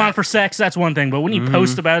costume that. on for sex, that's one thing. But when you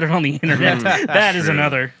post about it on the internet, that is True.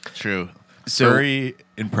 another. True. So- Furry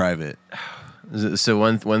in private. So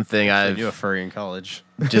one thing I I've knew a furry in college.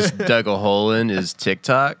 just dug a hole in is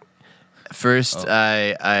TikTok. First,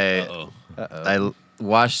 I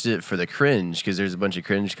watched it for the cringe because there's a bunch of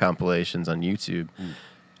cringe compilations on YouTube.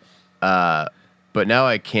 But now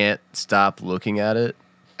I can't stop looking at it,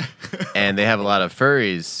 and they have a lot of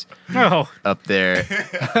furries Oh, up there,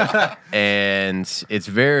 and it's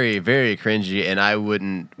very, very cringy. And I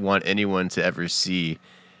wouldn't want anyone to ever see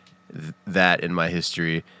that in my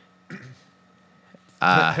history.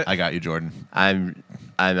 I got you, Jordan. I'm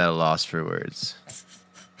at a loss for words.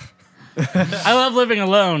 I love living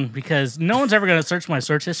alone because no one's ever going to search my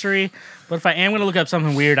search history. But if I am going to look up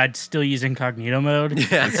something weird, I'd still use incognito mode.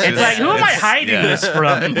 It's like, who am I hiding this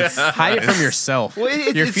from? Hide it from yourself. Well,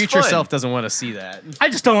 Your it's future fun. self doesn't want to see that. I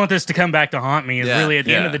just don't want this to come back to haunt me. Is Yeah. really at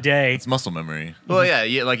the end of the day. It's muscle memory. Well, yeah,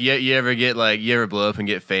 you ever get you ever blow up and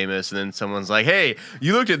get famous, and then someone's like, "Hey,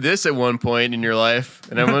 you looked at this at one point in your life,"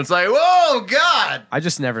 and everyone's like, "Whoa, God!" I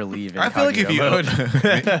just never leave. I feel like if you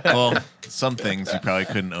incognito mode. well, some things you probably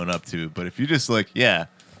couldn't own up to, but if you just yeah,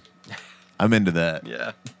 I'm into that.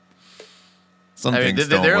 Yeah, Some I mean, things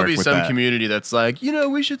don't there will work be with some that. community that's like,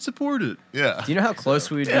 we should support it. Yeah. Do you know how close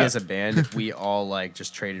we would be Yeah. as a band if we all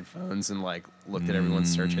just traded phones and looked at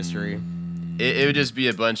everyone's search history? It would just be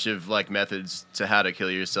a bunch of methods to how to kill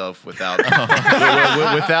yourself without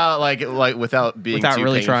without being Without too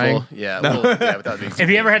really painful. trying? Yeah, without being. Too Have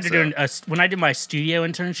you ever had to painful, do when I did my studio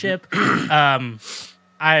internship?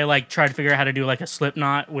 I tried to figure out how to do a slip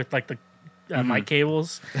knot with the mic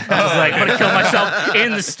cables. I was I'm gonna kill myself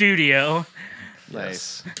in the studio.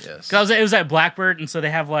 Nice. Yes. Cause it was at Blackbird, and so they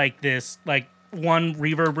have this one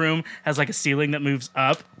reverb room has a ceiling that moves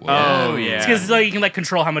up. Oh yeah. Because you can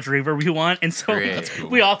control how much reverb you want, and so Great. That's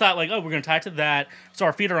we all thought we're gonna tie it to that, so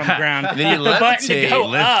our feet are on the ground. And then you the button to levitate, go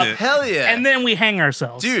lift up, it. Hell yeah. and then we hang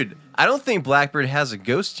ourselves. Dude, I don't think Blackbird has a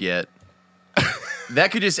ghost yet.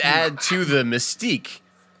 That could just add to the mystique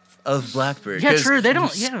of Blackbird. Yeah, true, they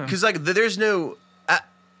don't- yeah. Because there's no.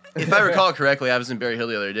 If I recall correctly, I was in Berry Hill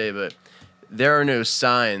the other day, but there are no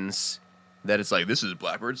signs that it's this is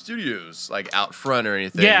Blackbird Studios out front or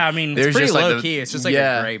anything. Yeah, I mean, it's there's Pretty just low the- key. It's just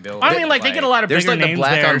yeah. a gray building. I mean, they get a lot of There's bigger the names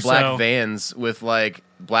black there. on black so. vans with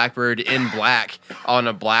Blackbird in black on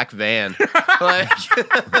a black van. It's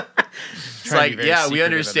Trying to be very we secretive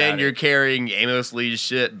understand about you're it. carrying Amos Lee's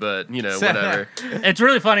shit, but whatever. It's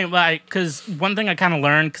really funny, because one thing I kind of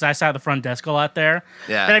learned, because I sat at the front desk a lot there,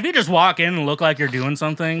 Yeah. that if you just walk in and look like you're doing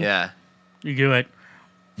something, Yeah. you do it.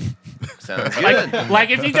 Sounds good.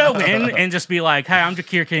 If you go in and just be like, "Hi, I'm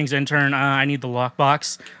Jakir King's intern. I need the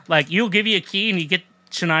lockbox." You'll give you a key and you get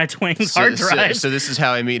Shania Twain's hard drive. So this is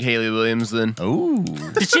how I meet Haley Williams then? Oh.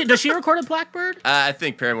 Does she record at Blackbird? I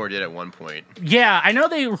think Paramore did at one point. Yeah, I know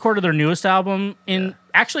they recorded their newest album in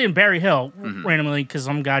Berry Hill randomly, because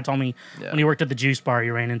some guy told me Yeah. when he worked at the juice bar, he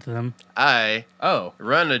ran into them. I Oh.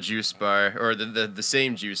 run a juice bar, or the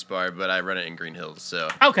same juice bar, but I run it in Green Hills. So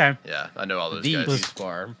Okay, yeah, I know all those The guys. juice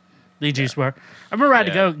bar. the juice bar. I remember I had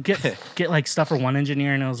to Yeah. go get stuff for one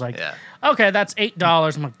engineer, and I was like, Yeah. "Okay, that's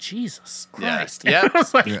 $8." I'm like, Jesus Christ! Yeah. I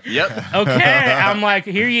was like, Yep. "Okay." I'm like,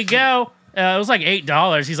 "Here you go." It was like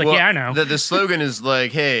 $8. He's like, Well, "Yeah, I know." The slogan is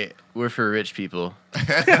hey, we're for rich people.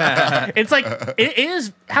 It's it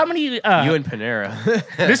is how many? You and Panera.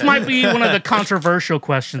 This might be one of the controversial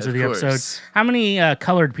questions of the course. episode. How many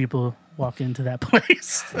colored people walk into that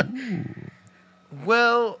place?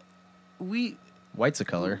 Well, we White's a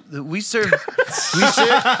color. We serve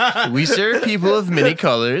people of many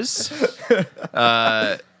colors.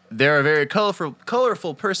 There are very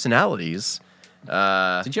colorful personalities.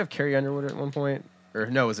 Did you have Carrie Underwood at one point? Or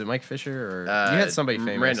no, was it Mike Fisher? Or you had somebody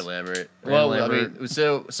famous. Miranda Lambert. Lambert. I mean,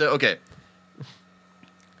 so okay.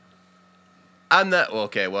 I'm not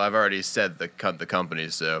okay. Well, I've already said the company,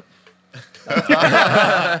 so. All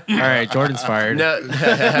right, Jordan's fired. No.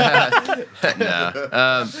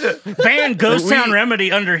 Ban Ghost Town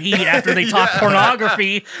Remedy under heat after they talk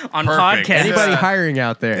pornography on Perfect. podcasts. Anybody hiring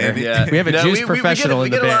out there? Yeah. We have a juice professional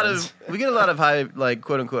in the band. We get a lot of high, like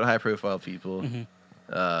quote unquote, high profile people.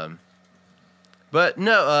 But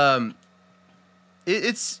no,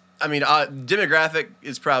 it's. I mean, demographic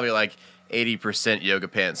is probably like 80% yoga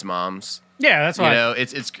pants moms. Yeah, that's You why. know,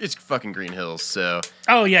 it's fucking Green Hills. So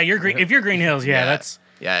Oh yeah, you're green. If you're Green Hills, that's.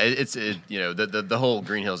 Yeah, it's you know the whole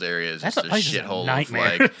Green Hills area is That's just a a place is a shithole of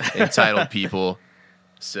nightmare. like entitled people.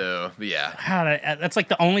 So but yeah, That's like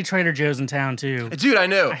the only Trader Joe's in town too. dude, I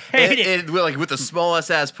know. hate it. Like with the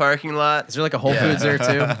smallest ass parking lot, Is there like a Whole Foods there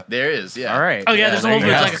too? there is. Yeah. All right. Oh yeah, there's a there Whole you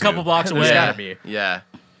Foods go. like a couple blocks away. There's gotta be.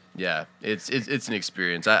 Yeah, it's an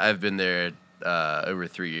experience. I've been there over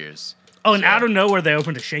 3 years. Oh, and out of nowhere they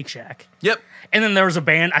opened a Shake Shack. Yep. And then there was a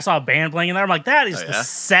band. I saw a band playing in there. I'm like, that is Oh, the yeah?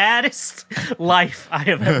 saddest life I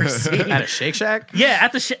have ever seen. At a Shake Shack? Yeah,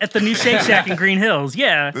 at the new Shake Shack in Green Hills.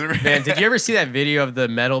 Yeah. Man, did you ever see that video of the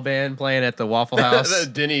metal band playing at the Waffle House? The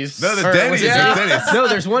Denny's. No, the Or Denny's. was it The Denny's? Denny's. No,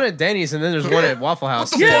 there's one at Denny's and then there's one at Waffle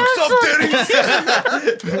House. Fuck's up,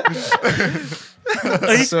 Denny's.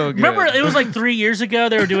 So good. Remember, it was like 3 years ago.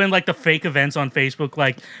 They were doing like the fake events on Facebook,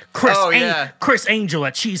 like Chris Angel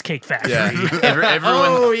at Cheesecake Factory. Yeah. Everyone,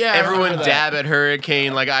 Oh, yeah, I everyone remember dab at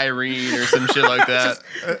Hurricane like Irene or some shit like that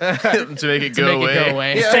to make it go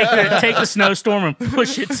away. Take the snowstorm and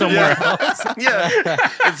push it somewhere else. Yeah,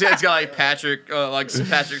 it's got like Patrick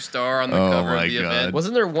Star on the Oh cover my of the God. event.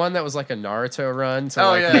 Wasn't there one that was like a Naruto run to Oh,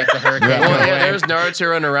 like yeah. make the hurricane Well, go yeah, away? there was Naruto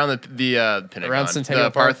run around the Pentagon, Around Centennial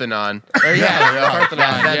the Park? Parthenon. Oh, yeah,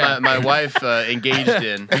 Parthenon, that yeah. my wife engaged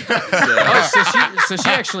in. So, So she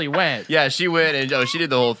actually went. yeah, she went and she did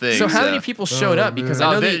the whole thing. So how many people showed up? Because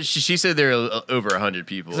I know she said there were over 100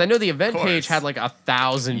 people. because I know the event course. page had like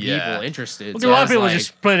 1,000 Yeah. people interested. Well, So a lot I of was people like,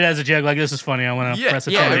 just put it as a joke, like this is funny. I want to press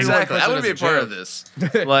a yeah, button. exactly. Push I it want to be a as a part joke. of this.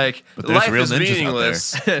 Like, But there's life real is ninjas out there.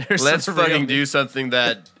 meaningless. There's Let's some real fucking ninjas. do something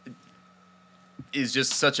that is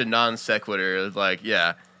just such a non sequitur. Like,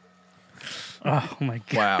 yeah. Oh my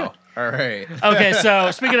god. Wow. All right. Okay,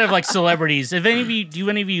 so speaking of like celebrities, do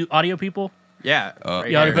any of you audio people? Yeah. Oh,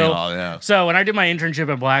 right Yeah, here. Bill. yeah. So when I did my internship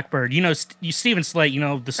at Blackbird, Steven Slate,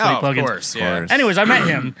 the Slate Oh, of plugins. course. Yeah. course. Anyways, I met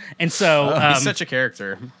him, and so He's such a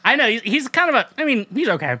character. I know he's kind of he's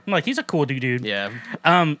okay. Like he's a cool dude. Yeah.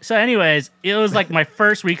 So anyways, it was like my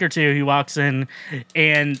first week or two. He walks in,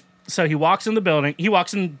 and so he walks in the building. He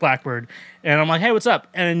walks in Blackbird, and I'm like, "Hey, what's up?"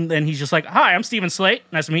 And then he's just like, "Hi, I'm Steven Slate.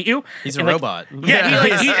 Nice to meet you." He's And, a like, robot. Yeah,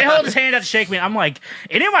 he held his hand out to shake me. I'm like,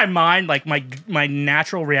 and in my mind, like my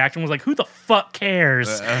natural reaction was like, "Who the fuck cares?"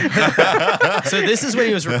 So this is when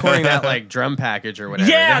he was recording that like drum package or whatever.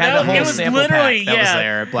 Yeah, they had that the whole was sample literally- pack that was yeah.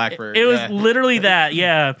 there at Blackbird. It was yeah. literally that,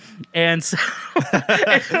 yeah. And so,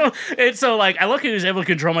 and so, like, I luckily was able to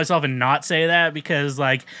control myself and not say that because,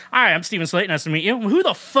 like, all right, I'm Steven Slate, nice to meet you. Who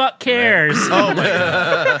the fuck cares? Oh my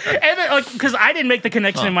god! And then, like, because I didn't make the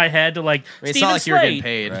connection in my head to like I mean, it's Steven not like you were getting Slate.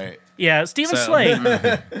 paid. Right. Yeah, Steven So-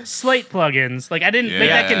 Slate, Slate plugins. Like, I didn't make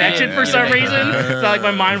that Yeah, connection yeah, for some yeah. reason. So, like, my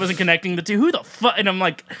mind wasn't connecting the two. Who the fuck? And I'm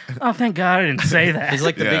like, oh, thank God I didn't say that. He's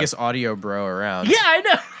like the Yeah. biggest audio bro around. yeah, I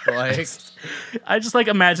know. Like, I just like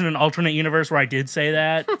imagine an alternate universe where I did say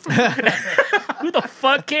that. Who the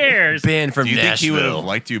fuck cares? Banned from Do you think he would have Nashville.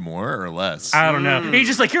 liked you more or less? I don't know. He's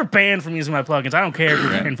just like, you're banned from using my plugins. I don't care if you're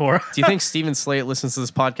paying for it. do you think Steven Slate listens to this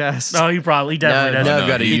podcast? No, he definitely Now does. I've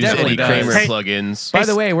got to he use definitely Eddie does. Kramer Hey- plugins. By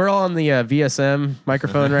the way, we're all on the VSM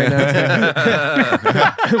microphone right now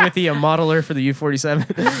with the modeler for the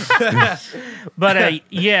U47. But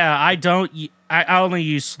yeah, I don't. I only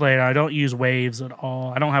use Slate. I don't use Waves at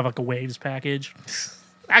all. I don't have like a Waves package.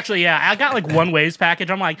 Actually, yeah, I got like one Waves package.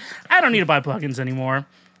 I'm like, I don't need to buy plugins anymore.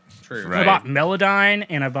 True. I Right. bought Melodyne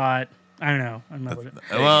and I bought. I don't know.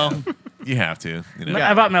 Well, you have to. You know.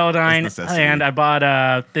 I bought Melodyne It's necessity. and I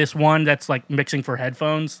bought this one that's like mixing for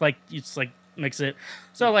headphones. Like it's like mix it.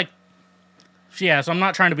 So like, yeah. So I'm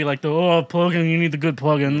not trying to be like the plugin. You need the good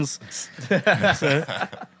plugins. So,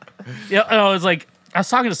 yeah. I was like, I was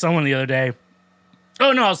talking to someone the other day.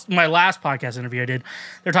 Oh no! It was my last podcast interview I did.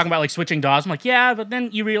 They're talking about like switching DAWs. I'm like, yeah, but then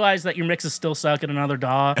you realize that your mixes still suck in another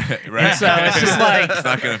DAW. Right. And so it's just like, It's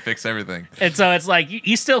not gonna fix everything. and so it's like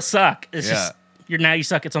you still suck. It's Yeah. just you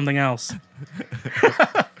suck at something else.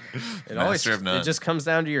 It always Master of none. it just comes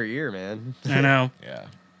down to your ear, man. I know. Yeah.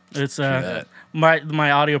 It's that.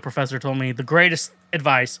 my audio professor told me the greatest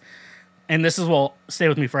advice, and this will stay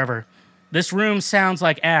with me forever. This room sounds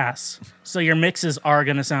like ass, so your mixes are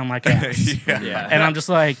gonna sound like ass. Yeah. And I'm just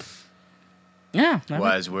like, yeah.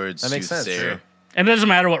 Wise words. That makes sense. soothsayer. True. And it doesn't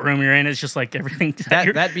matter what room you're in. It's just like everything.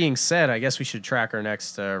 That being said, I guess we should track our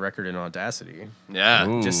next record in Audacity Yeah.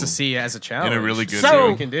 Ooh. just to see as a challenge. In a really good See what So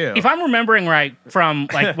we can do. if I'm remembering right from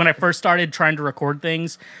like when I first started trying to record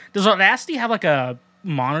things, does Audacity have like a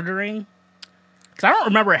monitoring? Because I don't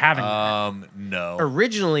remember it having. No.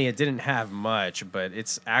 Originally, it didn't have much, but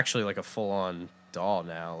it's actually like a full-on DAW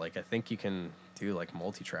now. Like I think you can do like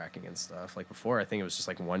multi-tracking and stuff. Like before, I think it was just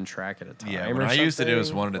like one track at a time. Yeah, or when I used it was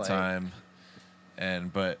something. one at a Like, time.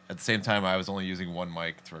 But at the same time, I was only using one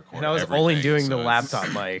mic to record. And I was everything, only doing so the it's-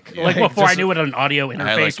 laptop mic. like before I just- knew what an audio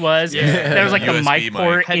interface like- was. yeah. There was like the USB mic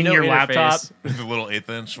port Had in no your interface. laptop. the little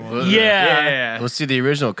 1/8" one. Yeah. Well, see, the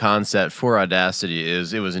original concept for Audacity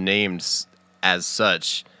is it was named as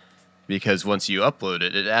such because once you upload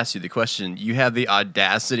it, it asks you the question: you have the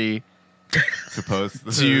audacity To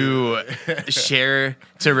post to share,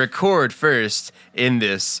 to record first in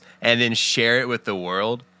this, and then share it with the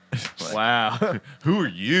world. Wow. Who are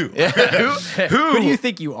you? Who do you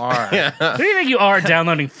think you are? Who do you think you are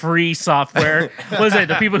downloading free software? What is it?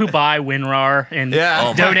 The people who buy WinRAR and Yeah.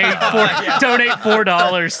 Oh my donate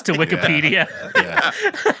 $4 to Wikipedia. Yeah.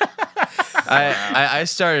 I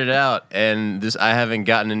started out, and this I haven't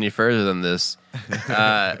gotten any further than this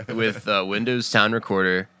with Windows Sound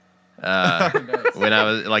Recorder. When I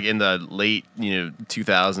was like in the late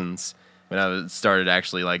 2000s, when I started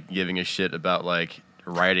actually like giving a shit about like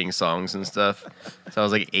writing songs and stuff. So I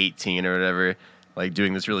was like 18 or whatever, like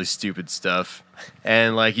doing this really stupid stuff.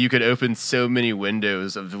 And like you could open so many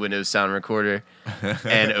windows of the Windows Sound Recorder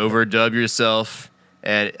and overdub yourself.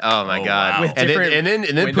 And oh my god! wow. With And different then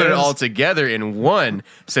put it windows? all together in one.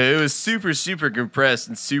 So it was super compressed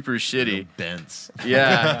and super shitty. Dense.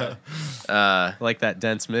 Yeah, Like that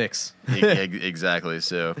dense mix. exactly.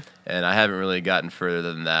 So, and I haven't really gotten further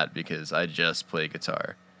than that because I just play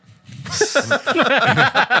guitar.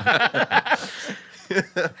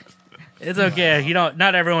 It's okay.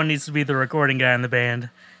 Not everyone needs to be the recording guy in the band.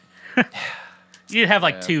 You have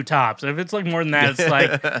like two tops. If it's like more than that, it's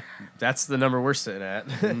like That's the number we're sitting at.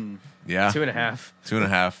 Yeah. 2.5.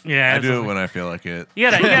 2.5. Yeah, I it's do it like- when I feel like it. you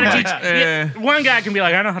gotta teach. Eh. One guy can be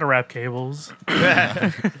like, I know how to wrap cables.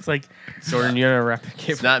 It's like Jordan, you know rap It's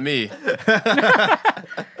cable. not me.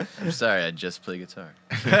 I'm sorry, I just play guitar.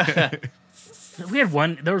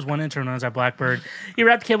 there was one intern when I was at Blackbird. He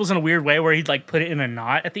wrapped cables in a weird way where he'd like put it in a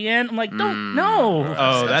knot at the end. I'm like, no.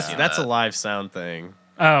 Oh, that's a live sound thing.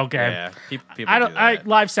 Oh, okay. Yeah. People I do don't. that.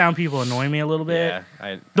 Live sound people annoy me a little bit.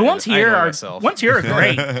 Yeah. The ones I here know are myself.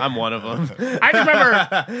 great. I'm one of them.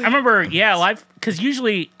 I remember, yeah, live, because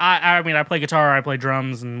usually, I mean, I play guitar, I play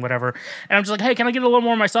drums and whatever, and I'm just like, hey, can I get a little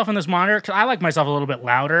more of myself in this monitor? Because I like myself a little bit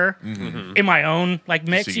louder in my own, like,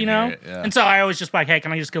 mix, So you you can know? hear it, yeah. And so I always just like, hey,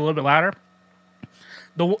 can I just get a little bit louder?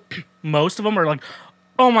 Most of them are like,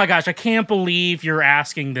 oh my gosh, I can't believe you're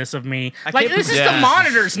asking this of me. Like, can't this is believe- the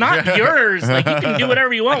monitors, not yours. Like, you can do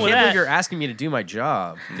whatever you I want can't with believe that. you're asking me to do my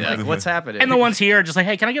job. Yeah. Like, what's happening? And the ones here are just like,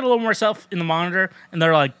 hey, can I get a little more self in the monitor? And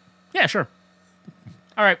they're like, yeah, sure.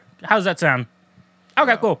 All right, how's that sound?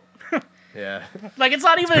 Okay, cool. Yeah. Like, it's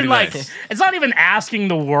not even pretty like nice. it's not even asking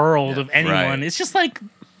the world of anyone. Right. It's just like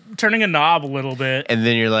turning a knob a little bit. And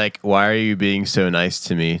then you're like, why are you being so nice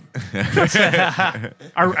to me?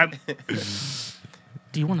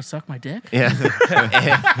 Do you want to suck my dick? Yeah.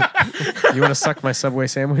 You want to suck my Subway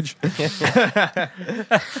sandwich?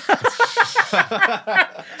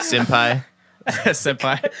 Senpai.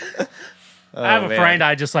 Senpai. I have a man. friend.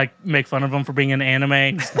 I just like make fun of him for being in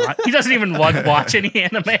anime. He's not. He doesn't even watch any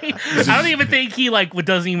anime. I don't even think he like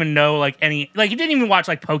doesn't even know like any like he didn't even watch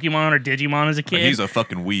like Pokemon or Digimon as a kid. He's a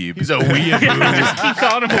fucking weeb. He's a weird. just keep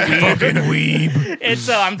calling him a weeb. fucking weeb. And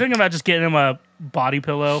so I'm thinking about just getting him a body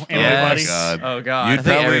pillow. Anime Yes. buddy. God. Oh, God. I You'd think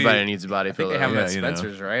probably- everybody needs a body I think pillow. they have them at Yeah, you know.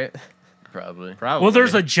 Spencer's, right? Probably. Probably. Well,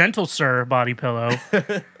 there's a Gentle Sir body pillow.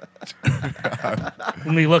 Let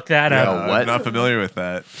me look that up. what? I'm not familiar with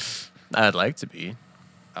that. I'd like to be.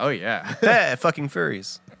 Oh, yeah. Hey, fucking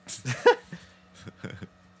furries.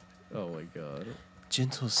 Oh, my God.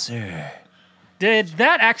 Gentle sir. Did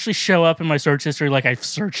that actually show up in my search history like I've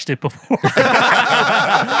searched it before?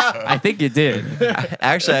 I think it did.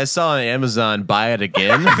 Actually, I saw on Amazon, buy it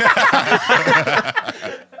again.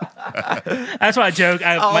 That's why I joke.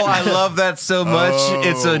 I love that so much.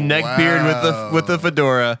 It's a neck beard with the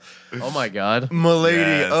fedora. Oh my god. Milady.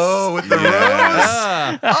 Yes. Oh, with the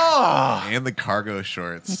Yes. rose. Oh. And the cargo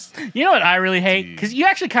shorts. You know what I really hate? Because you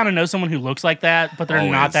actually kind of know someone who looks like that, but they're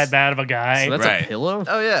not Always. that bad of a guy. So that's Right. a pillow?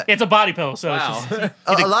 Oh yeah. It's a body pillow, so Wow. it's just,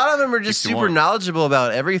 A lot of them are just Keeps you super warm. knowledgeable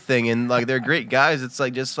about everything, and like they're great guys. It's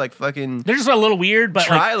like just like fucking they're just a little weird, but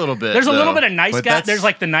try like, a little bit. there's a little though. bit of nice But guys. that's- There's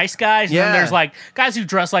like the nice guys, and then Yeah. there's like guys who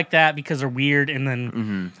dress like that because they're weird, and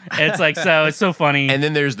then it's like so it's so funny. And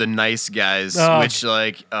then there's the nice guys, Oh. which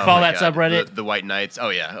like Call my that God, subreddit? the white knights. Oh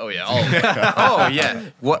yeah, oh yeah, oh yeah.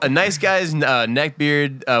 What a nice guy's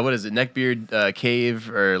neckbeard. What is it? Neckbeard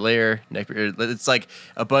cave or lair? Neckbeard. It's like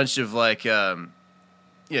a bunch of like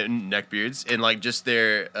neckbeards in like just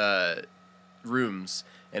their rooms,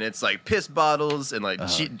 and it's like piss bottles and like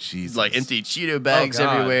Jesus. like empty Cheeto bags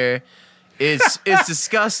God. everywhere. It's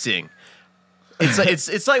disgusting.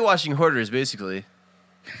 It's like watching hoarders basically.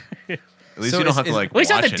 At least So you don't is- have to is- like. At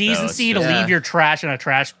least have watch the it, though. It's decency to just- Yeah. leave your trash in a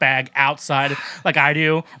trash bag outside, like I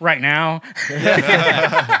do right now.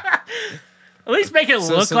 At least make it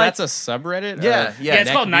So look like that's a subreddit? Yeah, yeah.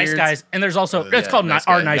 It's called Nice Neckbeards? Guys, and there's also it's yeah, called Nice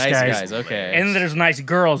Our Guys. Nice Nice Guys. guys, okay. And there's nice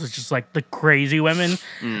girls. It's just like the crazy women.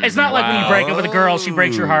 It's not like when you break up with a girl, she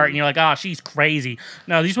breaks your heart, and you're like, oh, she's crazy.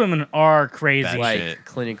 No, these women are crazy. That like shit.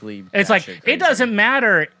 clinically. It's like batshit it crazy. doesn't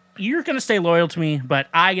matter. You're gonna stay loyal to me, but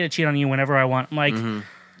I get to cheat on you whenever I want. I'm like,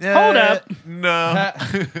 Yeah, hold up. No.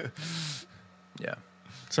 Yeah.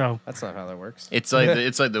 So That's not how that works. It's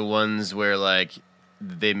like the ones where like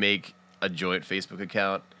they make a joint Facebook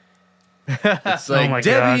account. It's like my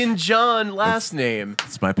Debbie gosh. and John last name.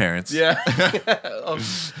 It's my parents. Yeah.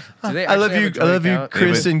 Do they I love actually you. have a I love joint you, account?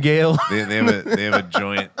 Chris and Gail. They have a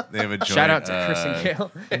joint. They have a joint. Shout out to Chris and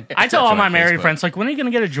Gail. I tell all my on married Facebook. friends, like, when are you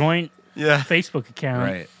gonna get a joint Yeah. Facebook account?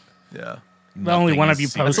 Right. Yeah. The only one of you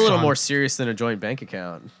Nothing is posts That's a little on. more serious than a joint bank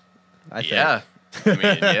account. I think. Yeah. I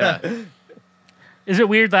mean, yeah. Is it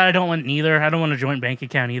weird that I don't want neither? I don't want a joint bank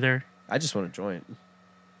account either. I just want a joint.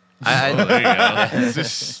 I, Oh, there you go.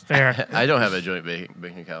 Fair. I don't have a joint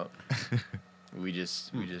bank account. We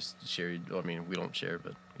just share. I mean, we don't share,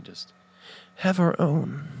 but we just have our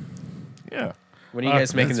own. Yeah. When are you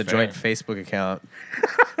guys making the that's joint fair. Facebook account?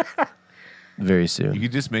 Very You soon.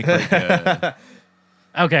 could just make like a,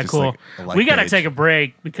 Okay, Just cool. like a like We gotta page. take a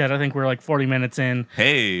break because I think we're like 40 minutes in.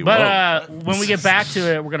 hey. But whoa. when we get back to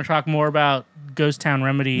it, we're gonna talk more about Ghost Town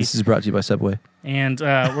Remedy, is brought to you by Subway. and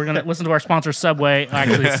we're gonna listen to our sponsor Subway.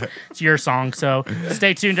 Actually, it's your song, so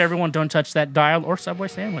stay tuned, everyone. Don't touch that dial or Subway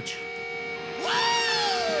sandwich.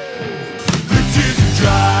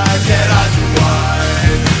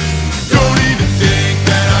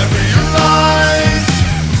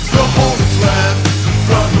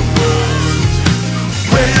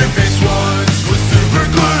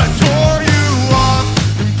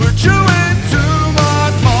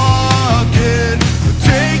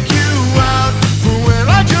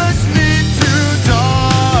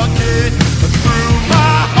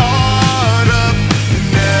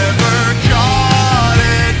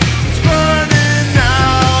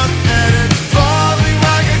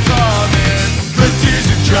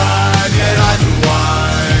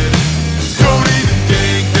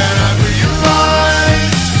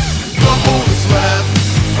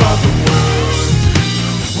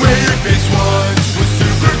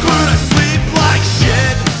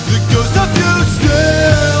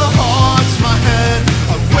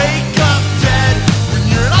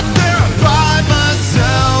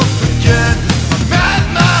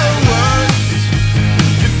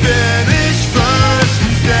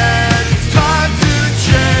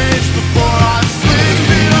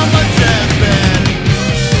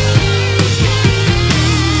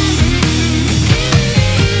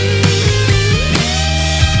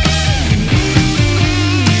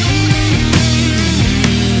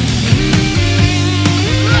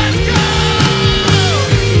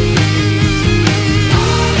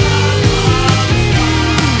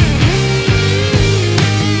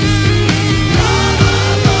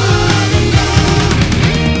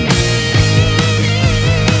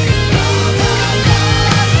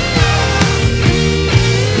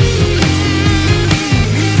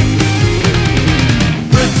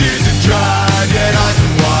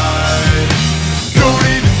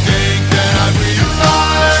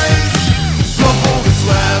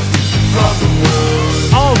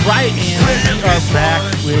 All right, and we are back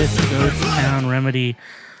with Ghost Town Remedy.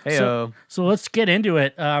 Hey, So let's get into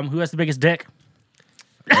it. Who has the biggest dick?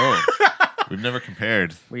 Oh, we've never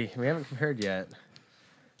compared. we haven't compared yet.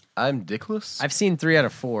 I'm dickless. I've seen 3 out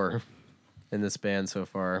of 4 in this band so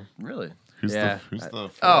far. Really. Who's Yeah. who's the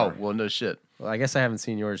Oh, well, no shit. Well, I guess I haven't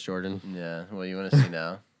seen yours, Jordan. Yeah. Well, you want to see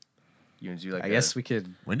now? You want to do like I guess we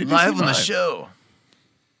could. When did you live see on the mine? show.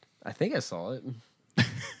 I think I saw it.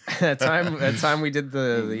 that time we did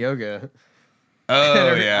the yoga.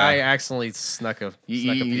 Oh yeah. I accidentally snuck a.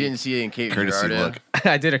 You peek. didn't see it in Cape Courtesy Girardeau look.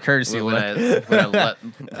 I did a courtesy when look.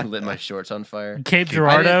 I lit my shorts on fire. Cape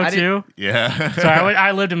Girardeau I too. Yeah. Sorry,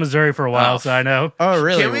 I lived in Missouri for a while, Oh, so I know. Oh,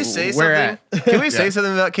 really? Can we say Where something? Can we say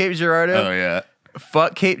something about Cape Girardeau? Oh yeah.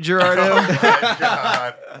 Fuck Cape Girardeau.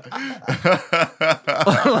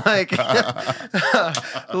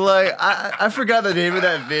 like, I forgot the name of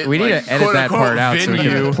that vid. We need like, to edit that quote-unquote part out so we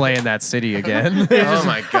venue. can play in that city again. Oh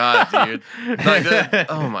my god, dude!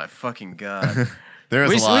 Oh my fucking god! There was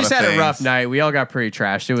we a lot just of had things. a rough night. We all got pretty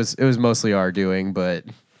trashed. It was mostly our doing, but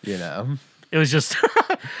you know. It was just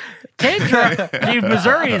Cape Girardeau. Dude,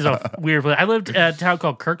 Missouri is a weird place. I lived at a town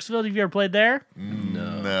called Kirksville. Have you ever played there?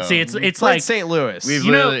 No. See, it's Like like St. Louis. We've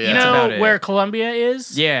you know literally- yeah. That's about it. where Columbia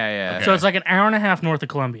is. yeah, yeah. Okay. So it's like an hour and a half north of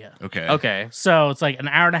Columbia. Okay. Okay. So it's like an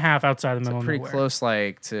hour and a half outside the middle of Pretty nowhere. close,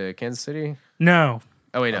 like to Kansas City. No.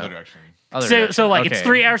 Oh wait, Other no. direction. Other So direction. like Okay. it's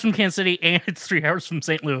 3 hours from Kansas City and it's 3 hours from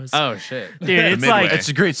St. Louis. Oh shit. Dude, it's Midway. like It's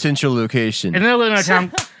a great central location. and then I lived in a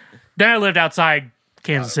town. Then I lived outside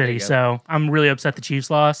Kansas there City, you go. so I'm really upset the Chiefs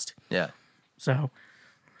lost. Yeah. So,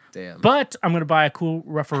 Damn. but I'm gonna buy a cool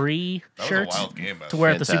referee That was shirt a wild game. By the to way. wear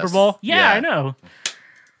at the Super Fantastic. Bowl. Yeah, Yeah. I know.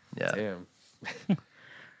 Yeah. Damn.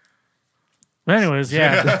 But anyways,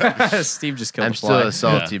 yeah. Steve just killed I'm the still fly. a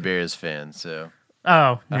salty Bears fan, so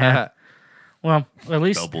Oh, yeah. Well, at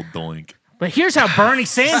least. Double doink. But here's how Bernie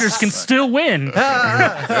Sanders can still win.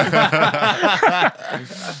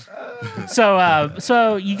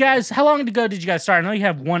 So you guys, how long ago did you guys start? I know you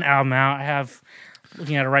have one album out. I have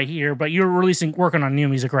looking at it right here, but you're working on new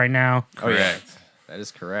music right now. Oh yeah, Correct. that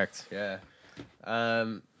is correct. Yeah.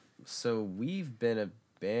 So we've been a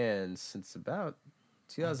band since about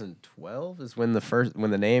 2012 is when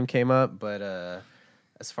the name came up. But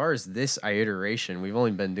as far as this iteration, we've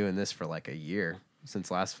only been doing this for like a year since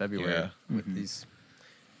last February Yeah. with these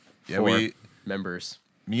Yeah, four members.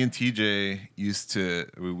 me and TJ used to.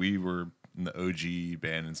 We were in the OG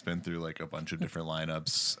band and spent through like a bunch of different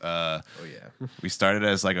lineups. Oh yeah. We started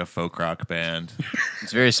as like a folk rock band.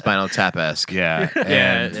 it's very Spinal Tap-esque. Yeah. Yeah,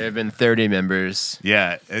 And there have been 30 members.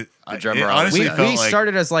 yeah. The drummer it always honestly We felt felt like.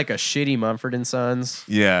 started as like a shitty Mumford and Sons,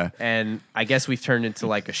 Yeah. and I guess we've turned into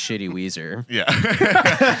like a shitty Weezer. Yeah.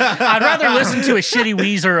 I'd rather listen to a shitty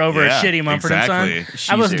Weezer over Yeah, a shitty Mumford and exactly.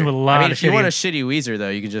 Son. I listen to a lot I mean, of if you shitty. want a shitty Weezer though,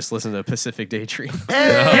 you can just listen to Pacific Daydream.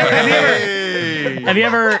 Have you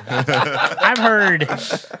ever? I've heard.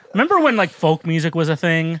 Remember when like folk music was a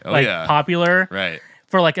thing, Oh, like yeah. popular Right.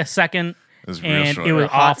 for like a second, It was real and short. it was A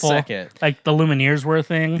hot awful. second. Like the Lumineers were a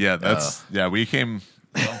thing. Yeah, that's we came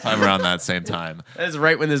sometime around that same time. That's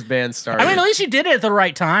right when this band started. I mean, at least you did it at the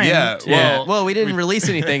right time. Yeah, too. well, we didn't release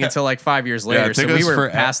anything until like 5 years Yeah, later, it so took we us were for-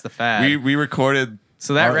 past the fad. We recorded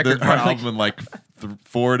So that record our probably- album in like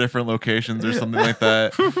 4 different locations or something like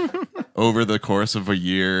that over the course of a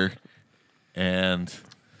year, and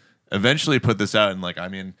eventually put this out. And like, I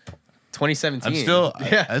mean, 2017. I'm still,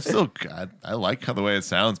 yeah. I like how the way it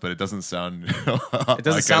sounds, but it doesn't sound. It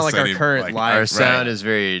doesn't sound like our current live. Our sound right. is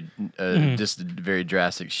very, just a very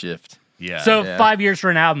drastic shift. Yeah. So Yeah. 5 years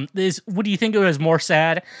for an album. What do you think it was more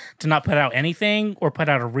sad to not put out anything or put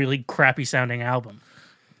out a really crappy sounding album?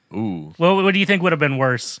 ooh, What do you think would have been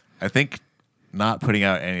worse? I think not putting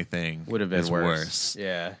out anything Would have been is worse.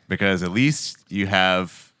 Yeah. because at least you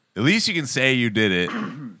can say you did it,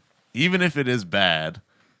 even if it is bad.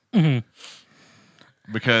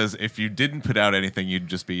 Because if you didn't put out anything, you'd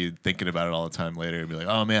just be thinking about it all the time later and be like,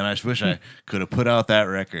 "Oh man, I wish I could have put out that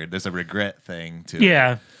record." There's a regret thing too.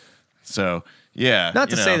 Yeah. So yeah, Not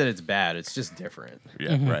to say that it's bad. It's just different.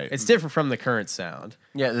 Yeah. Right. It's different from the current sound.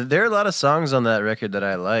 Yeah, there are a lot of songs on that record that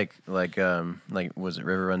I like was it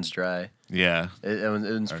River Runs Dry? yeah. It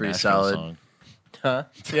was Our pretty national solid. song. Huh?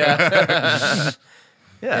 Yeah.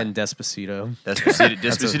 Yeah. And Despacito.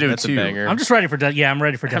 Despacito That's a 2. banger. I'm just ready for I'm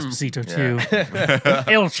ready for Despacito too.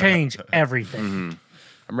 It'll change everything.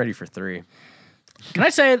 I'm ready for 3. Can I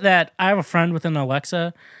say that I have a friend with an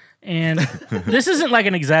Alexa, and this isn't like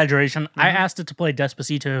an exaggeration. I asked it to play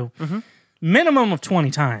Despacito minimum of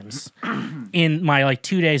 20 times in my like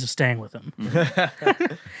 2 days of staying with him.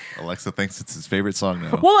 Alexa thinks it's his favorite song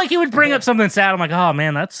now. Well, like he would bring up something sad. I'm like, oh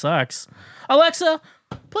man, that sucks. Alexa,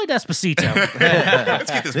 play Despacito.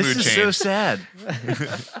 Let's get this This mood is changed. so sad.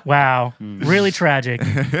 Wow, really tragic.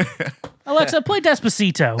 Alexa, play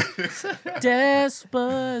Despacito.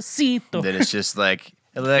 Despacito. Then it's just like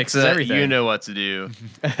Alexa, everything. you know what to do.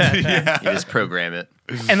 You just program it.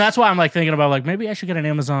 And that's why I'm like thinking about like maybe I should get an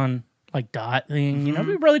Amazon like Dot thing, you know,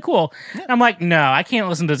 it'd be really cool. And I'm like, no, I can't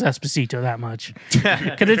listen to Despacito that much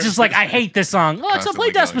because it's just like I hate this song. Alexa,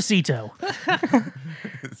 play Constantly Despacito.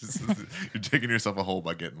 You're digging yourself a hole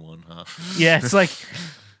by getting one, huh? Yeah, it's like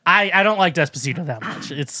I don't like Despacito that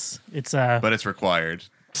much. It's But it's required.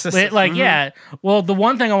 like yeah. Well, the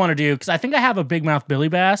one thing I want to do because I think I have a Big Mouth Billy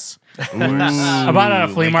Bass. I bought it at a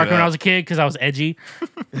flea link it market when I up. was a kid because I was edgy,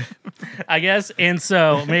 I guess. And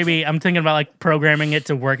so maybe I'm thinking about like programming it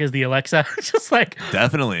to work as the Alexa, just like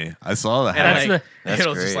Definitely. I saw that. That's Like, That's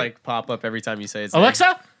it'll great. just like pop up every time you say it.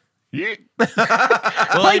 Alexa,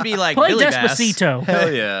 Well, it'd be like play Billy Despacito. Bass.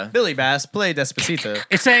 Hell yeah. Billy Bass, play Despacito.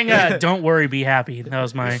 It's saying, "Don't worry, be happy." That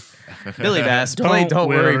was my Billy Bass, play Don't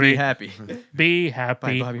Worry, Be Happy. be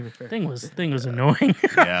happy. Bobby McFerrin. Thing was annoying.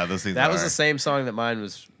 Yeah, those things That was are. the same song that mine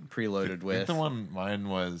was preloaded I think with. the one mine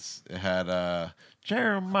was, it had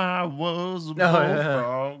Jeremiah was a yeah.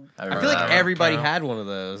 frog. I feel like everybody had one of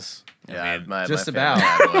those. Yeah, I mean, just family about.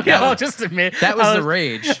 had one. Yeah, just admit That was the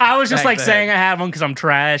rage. I was just back like then. saying I had one because I'm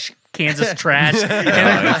trash, Kansas trash. And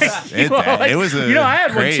then, like, It was a you know, I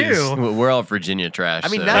had craze. one too. We're all Virginia trash. I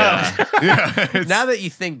mean, so- now, Yeah, now that you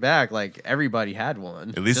think back, like everybody had one.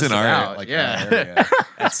 at least Just in our about, like yeah. our area.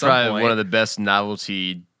 At some probably point. one of the best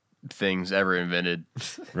novelty things ever invented.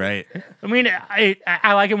 Right. I mean,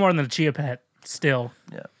 I like it more than the Chia Pet still.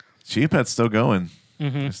 Chia Pet's still going.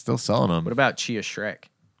 They're still selling them. What about Chia Shrek?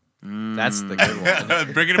 That's the good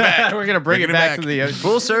one. Bringing it back. We're gonna bring it back to the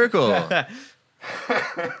Full circle.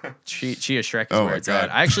 Chia Shrek is Oh where my it's God.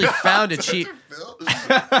 at. I actually found a Chia.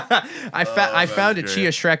 I found a Chia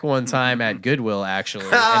Shrek one time at Goodwill actually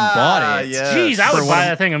and bought it yeah. Jeez, I would buy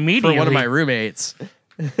that thing for immediately. one of my roommates.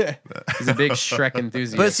 He's a big Shrek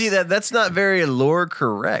enthusiast. But see, that's not very lore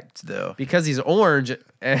correct, though. because he's orange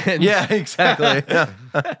and Yeah, exactly.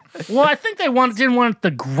 Well, I think they didn't want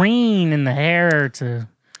the green in the hair to.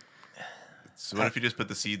 So what if you just put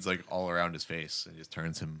the seeds like all around his face and just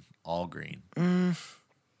turns him all green?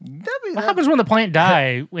 What happens when the plant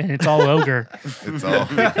die when it's all ogre? It's all.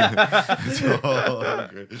 It's all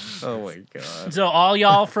green. oh my god. So all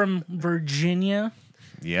y'all from Virginia.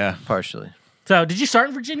 Yeah. Partially. So did you start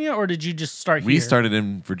in Virginia or did you just start We here? started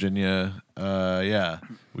in Virginia. Yeah.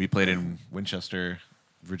 We played in Winchester,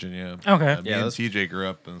 Virginia. Okay. Me Yeah, and those- TJ grew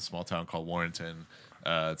up in a small town called Warrenton.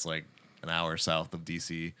 It's like an hour south of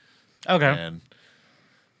DC. Okay. And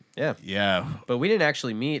Yeah. yeah. But we didn't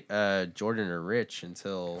actually meet Jordan or Rich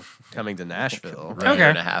until coming to Nashville. A year Okay.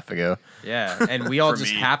 and a half ago. Yeah, and we all For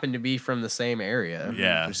just me. happened to be from the same area.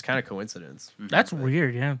 Yeah. Which is kind of coincidence. That's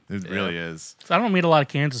weird, yeah. It really is. So I don't meet a lot of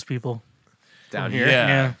Kansas people. Down here. Yeah.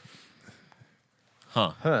 Yeah.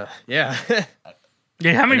 Huh. Huh. Yeah.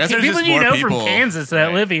 Yeah, how many guess there's people just do you more know from people, Kansas that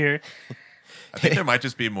right. live here? I think there might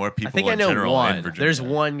just be more people I think I in know general in one. Virginia. There's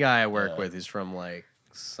one guy I work with who's from like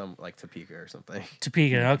Topeka or something.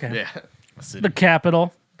 Topeka, okay. Yeah. City. The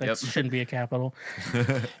capital. That Yep. shouldn't be a capital. Didn't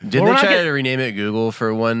we're they not try get- to rename it Google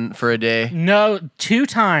for a day? No, 2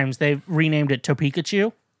 times they've renamed it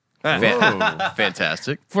Topekachu. Whoa.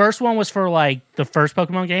 Fantastic. First one was for like the first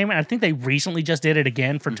Pokemon game, and I think they recently just did it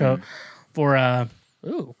again for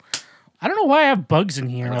ooh. I don't know why I have bugs in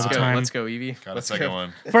here all Let's the go. time. Let's go, Eevee. Got a Let's second go.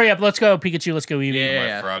 one. Hurry up, let's go Pikachu, let's go Eevee.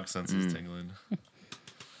 Yeah. My frog sense is tingling.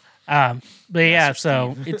 But yeah,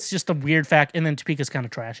 so it's just a weird fact, and then Topeka's kind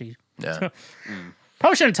of trashy. Yeah.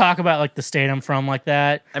 Probably shouldn't talk about like the state I'm from like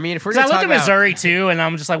that. I mean, if we're 'Cause I gonna looked talk at about Missouri too, and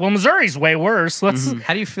I'm just like, well, Missouri's way worse. Let's.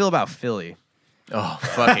 how do you feel about Philly? Oh,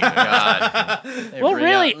 fucking God. Well,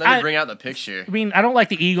 really, Let me I- bring out the picture. I mean, I don't like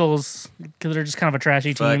the Eagles because they're just kind of a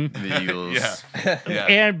trashy team. Fuck the Eagles.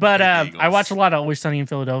 Yeah. But I Eagles. watch a lot of Always Sunny in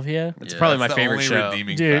Philadelphia. It's Yeah, probably my That's the favorite only show.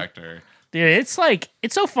 redeeming Dude. factor. Dude, it's like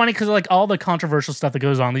it's so funny because like all the controversial stuff that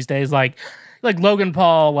goes on these days, like Logan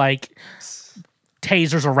Paul like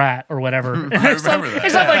tasers a rat or whatever. I remember that.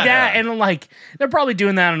 It's stuff like that, and like they're probably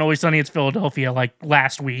doing that in Always Sunny in Philadelphia like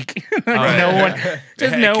last week. Like, no one,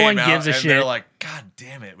 just It no came one out gives a and shit. They're like, God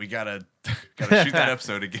damn it, we gotta shoot that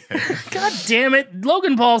episode again. God damn it,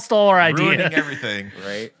 Logan Paul stole our idea. Ruining everything.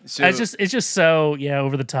 Right? So It's just so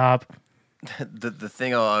over the top. the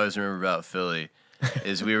thing I'll always remember about Philly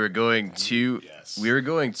is we were going to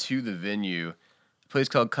the venue, a place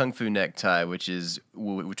called Kung Fu Necktie, which is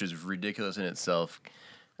ridiculous in itself.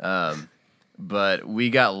 But we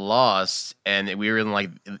got lost, and we were in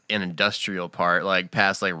like an industrial part, like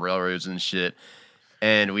past like railroads and shit,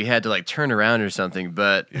 and we had to like turn around or something.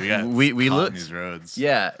 But We got we caught in looked, these roads.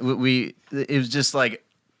 yeah, it was just like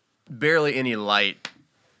barely any light.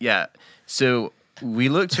 Yeah, so we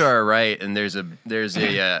look to our right, and there's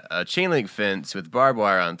a chain link fence with barbed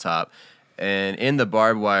wire on top, and in the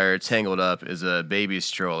barbed wire, tangled up, is a baby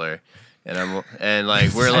stroller. And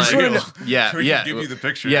like we're like yeah We can give you the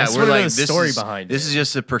picture. yeah just we're wanna know like the this story is behind this it. is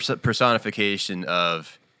just a personification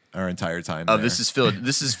of our entire time. Oh, there. this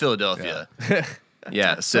is Philadelphia.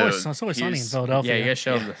 Yeah, so It's always sunny in here's- Philadelphia. Yeah, you gotta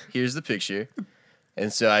show them. here's the picture.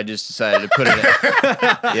 And so I just decided to put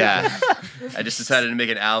it yeah. I just decided to make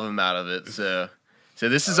an album out of it. So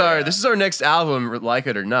this is our next album, like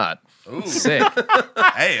it or not. Ooh. Sick.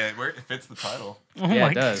 Hey, it fits the title. Yeah,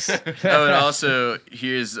 it does. Oh, and also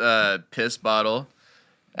here's a piss bottle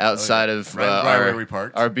outside of Right where we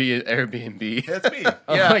parked. our Airbnb. That's me.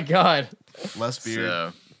 Oh my god. Less beer.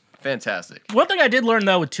 So fantastic. One thing I did learn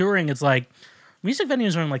though with touring, it's like music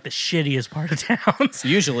venues are in like the shittiest part of towns.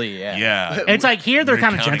 Usually, yeah. Yeah. It's like here they're You're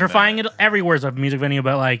kind of counting gentrifying that. it. Everywhere's a music venue,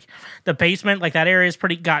 but like the basement, like that area is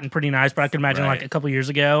gotten pretty nice. But I could imagine like Right. a couple years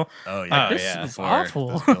ago, Oh yeah. this yeah. is Before awful.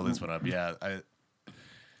 Those buildings went up. Yeah.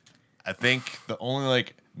 I think the only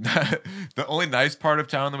the only nice part of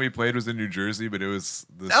town that we played was in New Jersey, but it was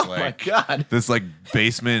this Oh my god. this like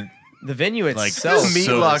basement. The venue Like, itself. Meat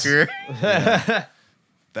so- locker.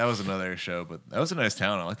 That was another show, but that was a nice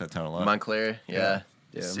town. I like that town a lot. Montclair. Yeah.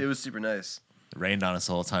 Yeah. It was super nice. It rained on us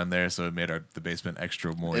the whole time there, so it made the basement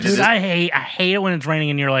extra moist. It is- Dude, I hate it when it's raining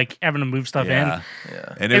and you're like having to move stuff yeah. in.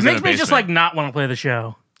 Yeah. And It was in makes a me just like basement. not want to play the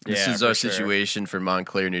show. This Yeah, is for our sure. situation for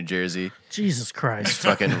Montclair, New Jersey. Jesus Christ.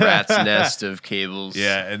 Fucking rat's nest of cables.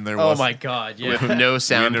 Yeah, and there Oh was my god, yeah. With no we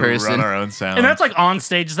sound had to person. run our own sound. And that's like on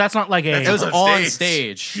stage. That's not like a. It was on on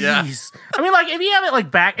stage. stage. Yeah. Jeez. I mean, like if you have it like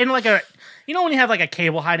back in like a, you know, when you have like a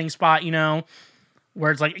cable hiding spot, you know,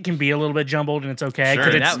 where it's like it can be a little bit jumbled and it's okay. Sure.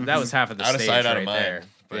 'cause And it's, that was half of the out of stage sight, out right of mind. there.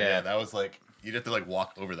 But yeah. that was like you'd have to like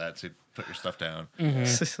walk over that to put your stuff down.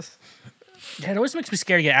 yeah, it always makes me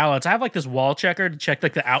scared to get outlets. I have like this wall checker to check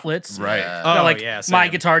like the outlets. Right. Yeah. That, Oh, like yeah, my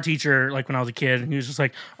same. guitar teacher, like when I was a kid, he was just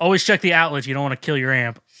like, always check the outlets. You don't want to kill your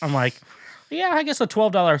amp. I'm like, yeah, I guess a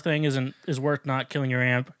 $12 thing is worth not killing your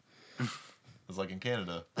amp. It's like in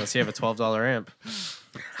Canada. Unless you have a $12 amp.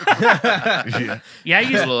 Yeah. Yeah,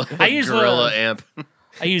 I use Gorilla the, amp.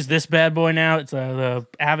 I use this bad boy now. It's the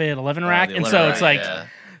Avid 11 rack, the and 11 so rack, it's like, yeah.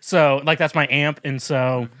 so like that's my amp, and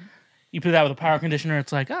so you put that with a power conditioner.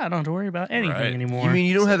 It's like, I don't have to worry about anything Right. anymore. You mean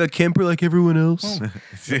you don't have a Kemper like everyone else?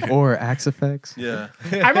 Or Axe Effects. Yeah.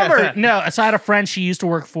 I remember so I had a friend. She used to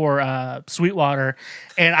work for Sweetwater,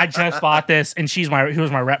 and I just bought this, and he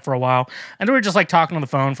was my rep for a while, and we were just like talking on the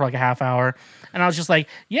phone for like a half hour, and I was just like,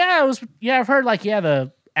 I've heard like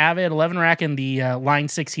the Avid 11 rack and the Line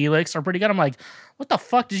 6 Helix are pretty good. I'm like, what the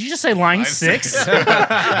fuck did you just say? Line 6?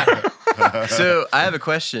 So I have a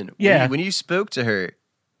question. Yeah. When you spoke to her,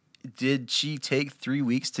 did she take 3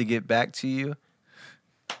 weeks to get back to you?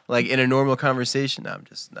 Like in a normal conversation? No,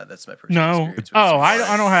 that's my personal No. experience. with Oh, I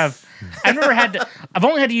Sweetwater. don't have. I've never had to. I've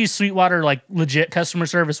only had to use Sweetwater like legit customer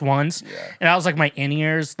service once, and that was like my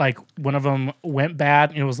in-ears. Like one of them went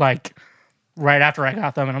bad, and it was like right after I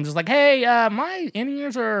got them, and I'm just like, "Hey, my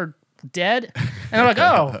in-ears are dead," and they're like,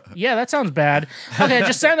 "Oh, yeah, that sounds bad. Okay,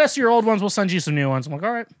 just send us your old ones. We'll send you some new ones." I'm like,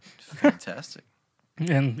 "All right," Fantastic.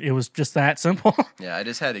 and it was just that simple. Yeah, I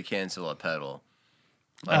just had to cancel a pedal.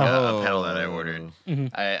 Like a pedal that I ordered.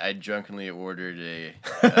 I drunkenly ordered a.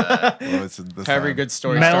 Well, it's in this Every time. good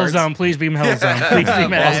story Metal starts. Zone, please be Metal Zone. Please be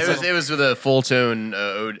Metal Zone. It was with a full tone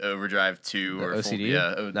overdrive 2 The or full,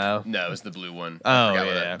 OCD? no, it was the blue one. I Oh, forgot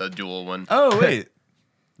what yeah. the dual one. Oh wait,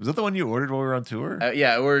 was that the one you ordered while we were on tour?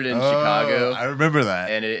 Yeah, I ordered it in Oh, Chicago. I remember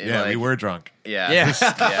that. And it, yeah, we like- were drunk. Yeah,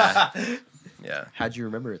 Yeah. yeah. How'd you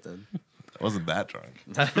remember it then? I wasn't that drunk.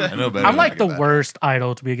 I know better. I'm than like to the get that. worst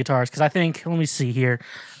idol to be a guitarist because I think, let me see here.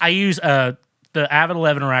 I use the Avid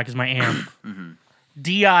 11 rack as my amp.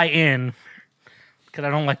 DIN because I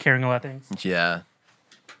don't like carrying a lot of things. Yeah,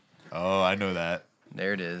 Oh, I know that.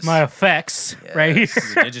 there it is. My effects right here. This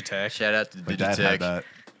is a Digitech. Shout out to My dad had Digitech. that.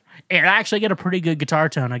 And I actually get a pretty good guitar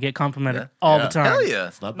tone. I get complimented all the Yeah. time. Hell yeah.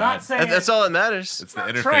 It's not Not bad. saying That's all that matters. It's the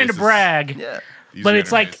interface. trying to brag, Yeah. but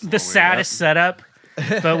it's like User interface is the what we saddest setup,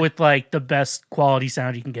 but with like the best quality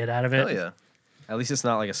sound you can get out of it. Hell yeah. At least it's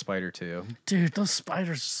not like a Spider 2. Dude, those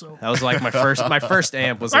spiders are so. That was like my first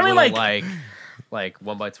amp was a I mean, little like- like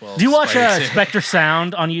 1x12. Do you watch Spider 2. Spectre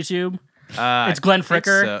Sound on YouTube? It's Glenn I think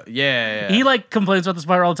Fricker. so. Yeah. He like complains about the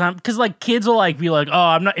spider all the time because like kids will like be like,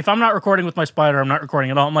 "Oh, if I'm not recording with my spider, I'm not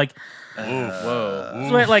recording at all." I'm like, Whoa.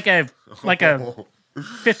 so like a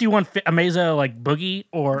 51 Amazo like boogie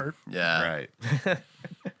or Yeah. Right.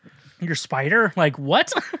 your spider. Like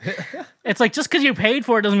what? It's like just because you paid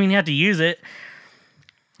for it doesn't mean you have to use it.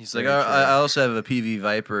 He's like, I also have a PV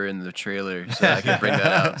Viper in the trailer, so I can bring that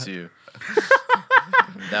out too.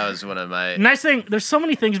 That was one of my. Nice thing. There's so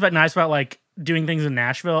many things nice about like doing things in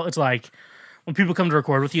Nashville. It's like when people come to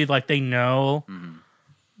record with you, like they know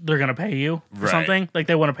they're gonna pay you for Right. something. Like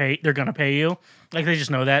they want to pay. They're gonna pay you. Like they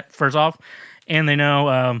just know that first off, and they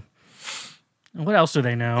know. What else do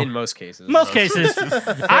they know? In most cases. Most cases,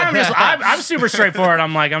 I'm super straightforward.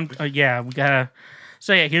 I'm like, yeah, we gotta.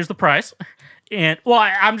 So yeah, here's the price, and well,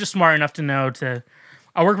 I'm just smart enough to know to.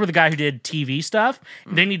 I worked with a guy who did TV stuff.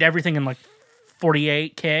 They need everything in like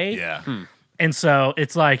 48K. Yeah. And so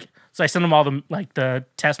it's like, so I send them all the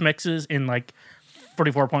test mixes in like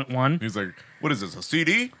 44.1. He's like, what is this, a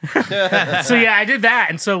CD? So yeah, I did that.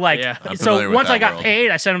 And so like, Yeah. I'm familiar so with once that I got world.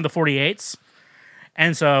 paid, I sent them the 48s.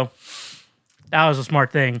 And so that was a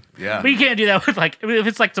smart thing. Yeah. But you can't do that with like, if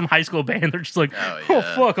it's like some high school band, they're just like, Oh, oh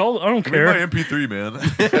yeah. fuck, I don't Give me my care. MP3, man.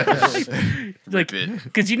 Like, Rip it.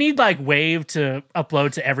 because you need like Wave to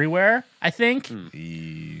upload to everywhere, I think.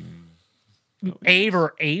 Ave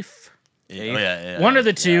or AIF. Oh, yeah. One of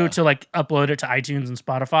the two to like upload it to iTunes and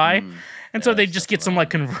Spotify. And so they just get some like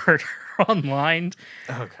converter online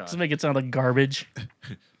Oh god. to make it sound like garbage.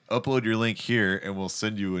 Upload your link here, and we'll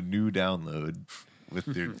send you a new download with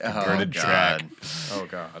your Oh, converted God. track. Oh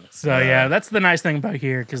god. So yeah, that's the nice thing about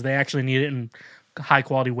here because they actually need it in high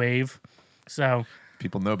quality Wave. So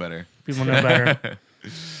People know better. people know better.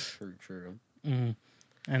 True.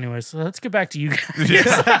 Anyways, so let's get back to you guys.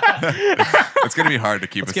 It's gonna be hard to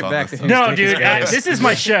keep us get on back this. to No, Thank dude, you, guys. this is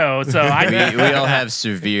my show, so I We all have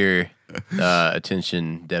severe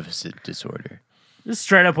attention deficit disorder. this is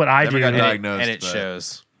straight up what I Never do. got And diagnosed, it but-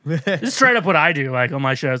 shows. This is straight up what I do, like on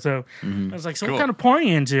my show. So I was like, so Cool. what kind of porn are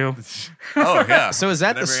you into? Oh yeah. So is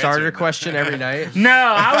that the Never starter answered. question every night? No,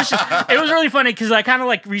 I was. It was really funny because I kind of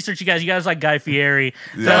like research you guys. You guys like Guy Fieri.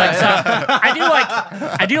 So, like, so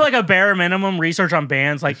I do like a bare minimum research on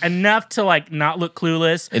bands, like enough to like not look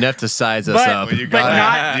clueless, Enough to size us But- up. Well, you but got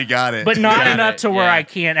not- it. You got it. but not Got enough it, to where yeah. I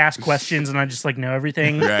can't ask questions and I just like know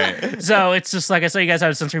everything. Right. So it's just like I saw you guys have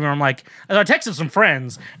a sensory where I'm like, I texted some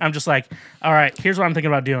friends. I'm just like, all right, here's what I'm thinking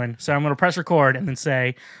about doing. So I'm gonna press record and then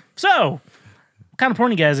say, so what kind of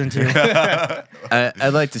porn you guys into?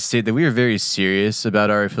 I'd like to state that we are very serious about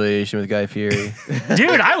our affiliation with Guy Fieri.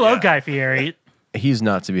 Dude, I love Guy Fieri. He's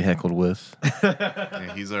not to be heckled with.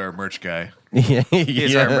 Yeah, he's our merch guy.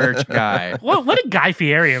 He's our merch guy. What did Guy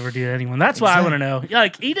Fieri ever do to anyone? That's what I want to know.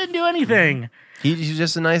 Like he didn't do anything. He's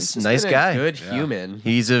just a nice He's been a guy. Good human.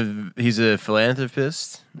 He's a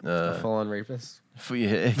philanthropist. Full on rapist. I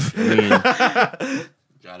mean,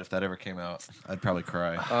 God, if that ever came out, I'd probably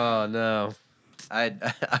cry. Oh no. I'd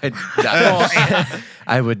die.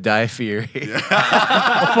 I would die Fury.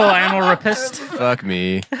 A full animal rapist. Fuck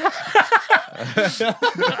me.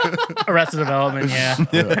 Arrested Development, yeah.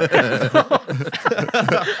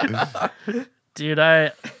 Dude,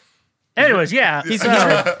 anyways, yeah.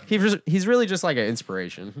 He's really just like an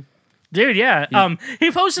inspiration. Dude, yeah.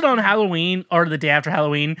 He posted on Halloween or the day after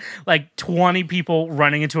Halloween, like 20 people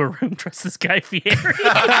running into a room dressed as Guy Fieri for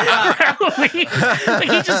Halloween. Like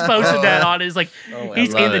he just posted that on his he's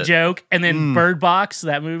love in the it. joke, and then Bird Box,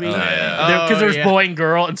 that movie. yeah. Because there's yeah. boy and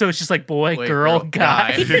girl, and so it's just like boy, girl,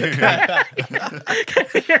 guy. Guy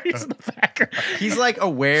Fieri's in the background. He's like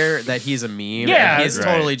aware that he's a meme. Yeah. And he's Right.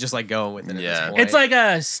 totally just like going with it. At Yeah. this point. It's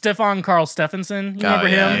like Stefan Carl Stephenson. You remember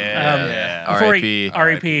him? Yeah. Before R.I.P..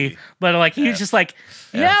 R.I.P. But like he was just like,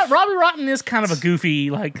 yeah, Robbie Rotten is kind of a goofy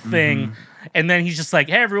like thing. And then he's just like,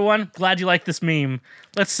 hey everyone, glad you like this meme.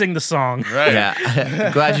 Let's sing the song. Right.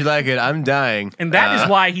 Yeah. Glad you like it. I'm dying. And that is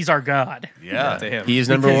why he's our god. Yeah. to him. He is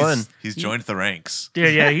number Because- one. He's joined the ranks.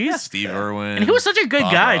 Dude, yeah, he's Steve Irwin. and he was such a good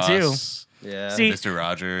Bob guy Ross, yeah. See, Mr.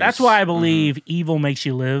 Rogers. that's why I believe evil makes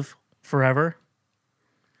you live forever.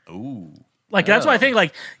 Ooh. Like that's why I think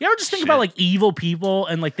like you ever just think about Shit. like evil people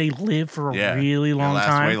and like they live for a Yeah. really They long last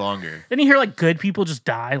time. way longer. Then you hear like good people just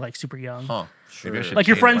die like super young. Huh. Maybe I should Like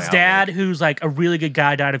your change friend's my dad, outlook. who's like a really good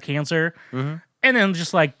guy, died of cancer, and then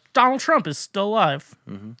just like Donald Trump is still alive.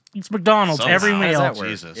 Eats McDonald's Somehow. every How does meal. that work?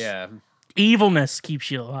 Jesus. Yeah. Evilness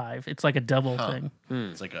keeps you alive. It's like a double thing.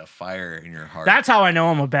 It's like a fire in your heart. That's how I know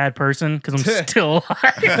I'm a bad person because I'm still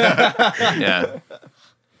alive. Yeah.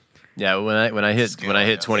 Yeah, when I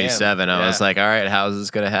hit 27, I was Yeah. like, all right, how's this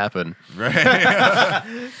gonna happen? right.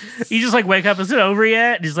 You just like wake up. Is it over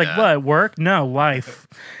yet? And he's like, what? Work? No, life.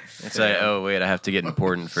 It's like, oh wait, I have to get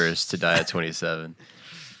important first to die at 27.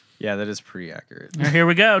 Yeah, that is pretty accurate. Now, here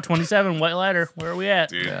we go. 27, white lighter. Where are we at?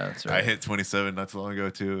 Dude, Yeah, that's I right. hit 27 not too long ago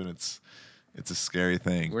too, and it's a scary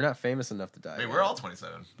thing. We're not famous enough to die. Wait, yet. we're all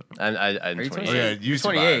 27. I'm Are you 28. Oh, yeah, 28? you 28.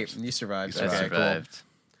 survived. You survived. You I Okay, cool. survived.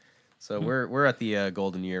 So we're at the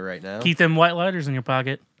golden year right now. Keep them white lighters in your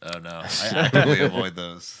pocket. Oh no, I actively avoid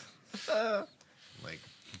those. Like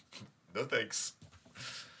No thanks.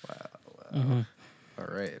 All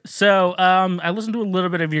right. So I listened to a little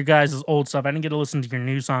bit of your guys' old stuff. I didn't get to listen to your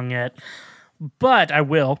new song yet, but I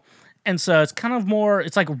will. And so it's kind of more,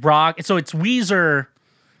 it's like rock. So it's Weezer,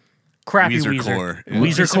 crappy Weezer. Core.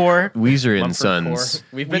 Weezer core. Weezer and Mumford Sons. Core.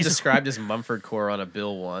 We've been Weezer- described as Mumford Core on a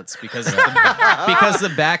bill once because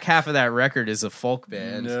the back half of that record is a folk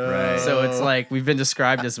band. Right. So it's like we've been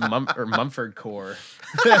described as Mumford Core.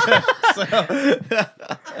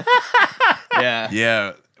 Yeah.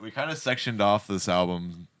 Yeah, we kind of sectioned off this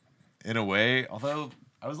album in a way. Although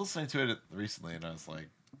I was listening to it recently, and I was like,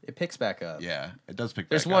 It picks back up. yeah, it does pick.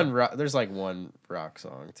 There's back one. up. There's like one rock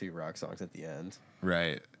song, 2 rock songs at the end.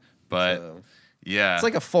 Right, but So yeah, it's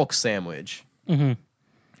like a folk sandwich. Mm-hmm.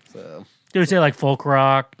 So Do we say like folk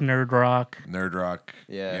rock, nerd rock? nerd rock.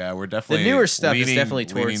 Yeah. yeah, we're the definitely newer stuff is leaning- definitely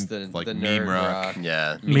towards leaning, the like nerd meme rock.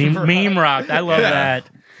 Yeah. Meme rock. I love that.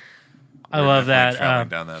 I We're love definitely that. traveling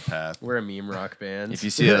down that path. We're a meme rock band. If you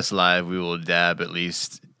see us live, we will dab at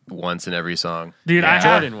least once in every song. Dude, Yeah. I have,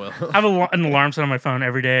 Jordan will. I have an alarm set on my phone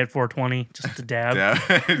every day at 4:20 just to dab. Yeah,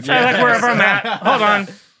 So I like wherever I'm at. Hold on.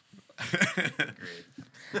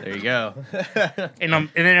 There you go. And then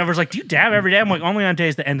everyone's like, "Do you dab every day?" I'm like, "Only on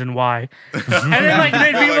days that end in Y." And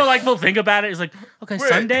then people like will think about it. It's like, okay,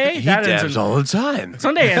 Sunday He that ends dabs in all the time.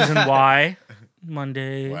 Sunday ends in Y.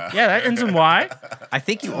 Monday, Wow. yeah, that ends in Y. I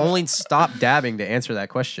think you only stopped dabbing to answer that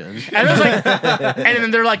question. And I was like, and then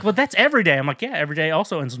they're like, "Well, that's every day." I'm like, "Yeah, every day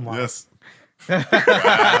also ends in Y." yes.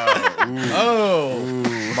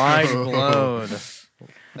 Oh, mind blown.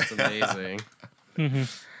 That's amazing.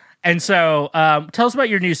 And so, tell us about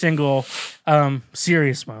your new single,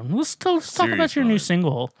 "Serious Mode." Let's talk Serious about your new Mode.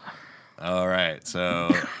 single. All right, so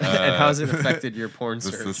And how's it affected your porn this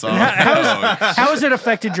is the search? song. How has it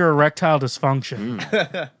affected your erectile dysfunction?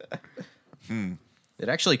 It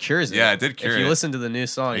actually cures it. Yeah, it did cure If you it. listen to the new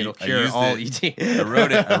song, it'll I cure used all it. ED.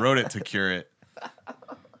 I wrote it to cure it.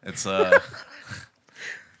 It's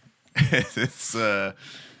it's a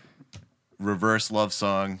reverse love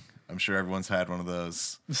song. I'm sure everyone's had one of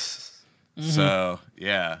those. So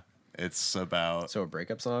yeah, it's about So a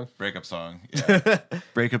breakup song? breakup song. Yeah.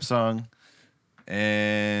 Breakup song.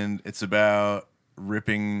 And it's about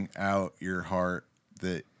ripping out your heart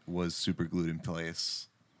that was super glued in place.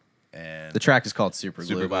 And The track is called Super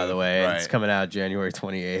Glue, Super by the Glue, way. right. It's coming out January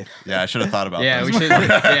 28th. yeah, I should have thought about Yeah, this. we should.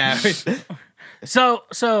 Yeah,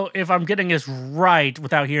 So if I'm getting this right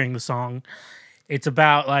without hearing the song, it's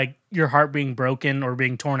about like your heart being broken or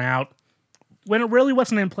being torn out when it really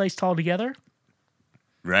wasn't in place altogether.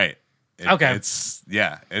 Right. Okay. It's it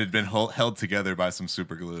had been held together by some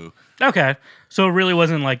super glue. Okay, so it really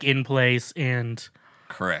wasn't like in place, and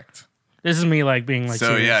Correct. this is me like being like. So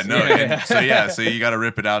serious. yeah, no. So you got to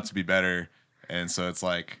rip it out to be better, and so it's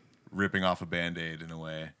like ripping off a Band-Aid in a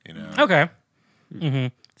way. You know, Okay.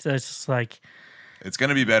 So it's just like. it's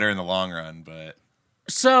gonna be better in the long run, but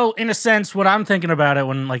So in a sense, what I'm thinking about it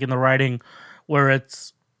when like in the writing, where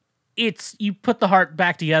it's you put the heart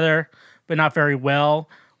back together, but not very well.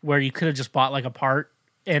 Where you could have just bought like a part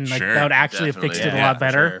and like Sure, that would actually have definitely. fixed it a Yeah, lot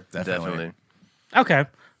better. sure. Definitely. Okay,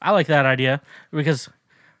 I like that idea because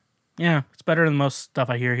yeah, it's better than most stuff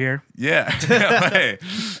I hear here. yeah. Hey,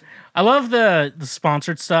 I love the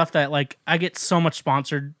sponsored stuff that like I get so much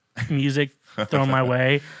sponsored music thrown my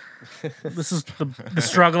way. This is the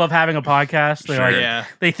struggle of having a podcast. They Sure. Yeah.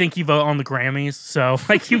 they think you vote on the Grammys, so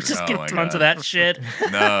like you just Oh get my tons of God. that shit.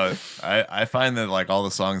 no, I find that like all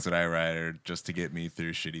the songs that I write are just to get me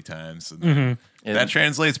through shitty times, and then And- that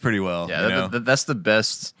translates pretty well. Yeah, you know? that's the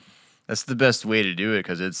best. That's the best way to do it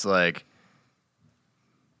because it's like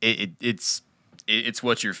it's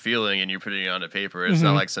what you're feeling and you're putting it on a paper. It's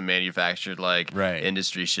not like some manufactured like Right.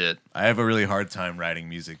 industry shit. I have a really hard time writing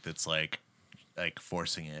music that's like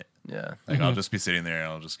forcing it. Yeah, Like I'll just be sitting there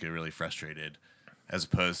and I'll just get really frustrated, as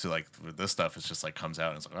opposed to like with this stuff, it's just like comes out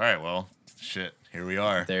and it's like, all right, well, shit, here we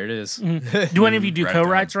are. There it is. Do any of you do Write it down.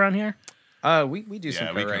 co-writes around here We do Yeah,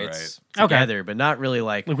 some we co-writes co-write. Okay. together, but not really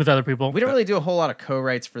like like with other people? we don't really do a whole lot of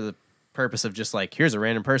co-writes for the purpose of just like here's a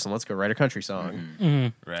random person, let's go write a country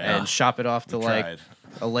song Right. and shop it off to We like tried.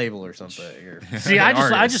 a label or something. Or See, an I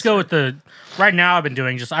artist. just go with the. Right now, I've been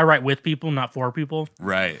doing just I write with people, not for people.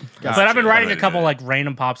 Right. But I've been writing a Right, couple right. like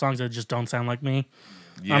random pop songs that just don't sound like me.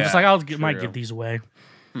 Yeah. I'm just like might give these away.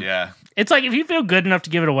 yeah. It's like if you feel good enough to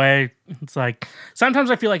give it away, it's like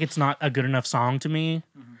sometimes I feel like it's not a good enough song to me.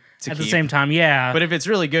 to At the keep. same time, yeah. But if it's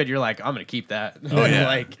really good, you're like, I'm gonna keep that. Oh, yeah.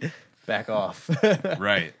 like back off.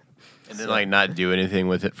 Right. and then like not do anything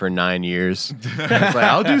with it for 9 years. It's like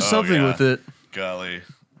I'll do something yeah. with it. Golly.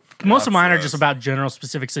 Most of mine are Lots of just those. about general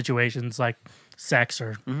specific situations like sex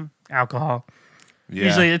or alcohol.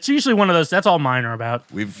 Yeah. It's usually one of those. That's all mine are about.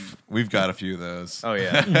 We've got a few of those. Oh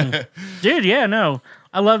yeah. Dude, yeah, no.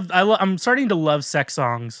 I'm starting to love sex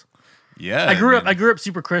songs. Yeah. I grew up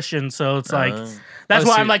super Christian, so it's like that's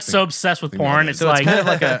why I'm like so obsessed with porn. It's So like it's kind of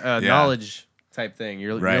like a Yeah. knowledge type thing.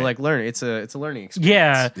 You're Right. like learning. It's a learning experience.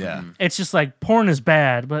 yeah, Yeah. it's just like porn is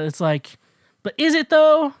bad, but it's like, but is it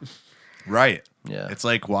though? Right. Yeah. It's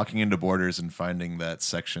like walking into Borders and finding that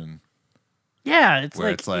section Yeah, it's where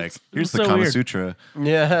like it's like, here's it's the so Kama weird. Sutra.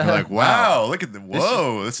 Yeah. You're like, wow, look at the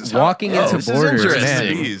this is Walking how, into this is Borders,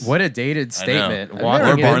 interesting. man. Jeez. What a dated statement. I know. Walking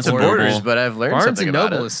Or into Barnes and Borders, Noble. but I've learned Barnes something and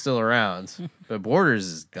about Noble it. is still around, but Borders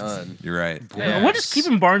is done. You're right. Yeah, what is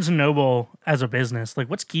keeping Barnes and Noble as a business? Like,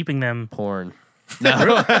 what's keeping them? Porn.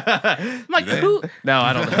 I'm like, they? who? No,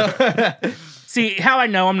 I don't know. See, how I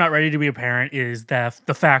know I'm not ready to be a parent is that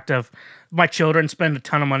the fact of my children spend a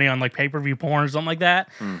ton of money on like pay-per-view porn or something like that.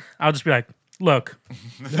 I'll just be like, look,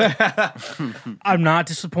 I'm not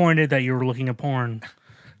disappointed that you were looking at porn.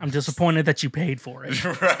 I'm disappointed that you paid for it.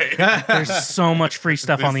 Right. There's so much free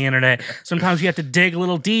stuff on the internet. Sometimes you have to dig a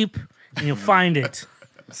little deep and you'll find it.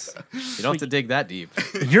 You don't have to dig that deep.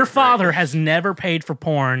 Your father has never paid for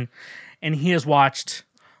porn and he has watched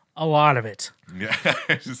a lot of it. Yeah.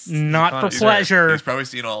 Just- Not for He's- pleasure. He's probably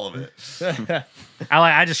seen all of it.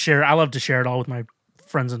 I love to share it all with my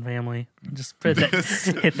friends and family. Just hit that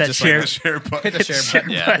Just share. like the share button. Hit the share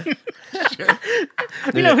button. Yeah.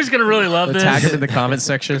 You know who's gonna really love this? Tag him in the comment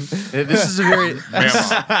section. This is a very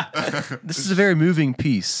this is a very moving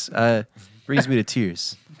piece. Brings me to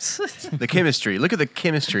tears. The chemistry. Look at the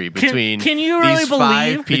chemistry between can you really these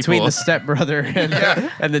five believe- people. Between the stepbrother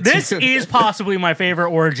and the This two. is possibly my favorite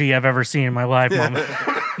orgy I've ever seen in my life, Mom.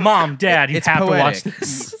 Mom, Dad, you It's have poetic. to watch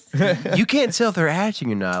this. You can't tell if they're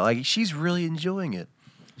acting or not. Like she's really enjoying it.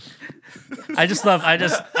 I just love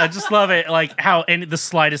it, like how in the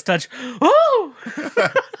slightest touch. Ooh!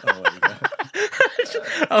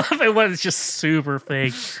 I love it when it's just super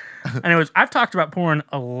fake. Anyways, I've talked about porn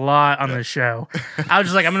a lot on this show. I was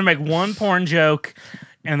just like, I'm gonna make one porn joke,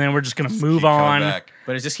 and then we're just gonna move Keep coming on. back.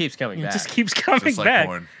 But it just keeps coming It back. just keeps coming Just like back.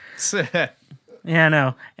 porn. Yeah, I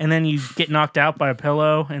know. And then you get knocked out by a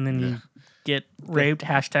pillow, and then you get raped.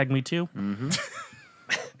 Hashtag me too.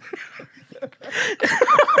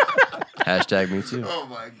 Hashtag me too. Oh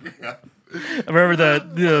my god. I remember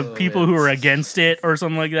the people who were against it or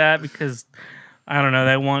something like that because I don't know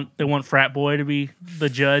they want frat boy to be the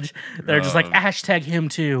judge. They're just like hashtag him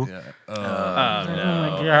too. Yeah. Oh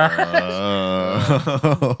my god.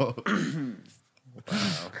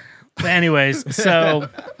 But anyways, so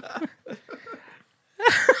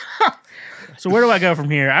where do I go from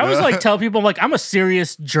here? I always like tell people I'm a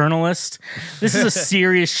serious journalist. This is a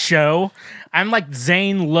serious show. I'm like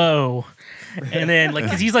Zane Lowe. And then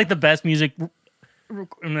because he's like the best music.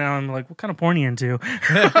 And now I'm like, what kind of porn are you into?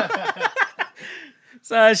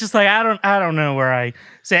 So it's just like I don't know where I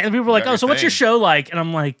say. And people are like, got oh, your so what's your thing. show like? And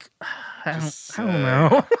I'm like, I don't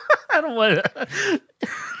know. I don't want to.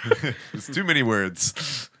 It's too many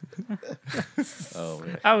words. Oh,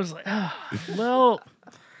 man. I was like, well,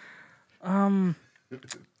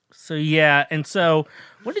 so yeah, and so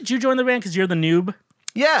when did you join the band? Because you're the noob.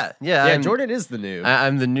 Yeah. Yeah, Jordan is the new.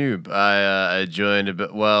 I'm the noob. I joined a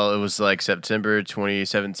bit. Well, it was like September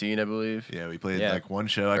 2017, I believe. Yeah, we played Yeah. like one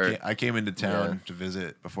show. I came into town Yeah. to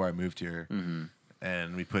visit before I moved here,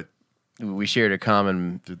 and we put We shared a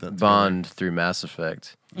common Did that bond through Mass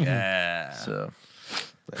Effect. yeah, So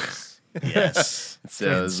yes,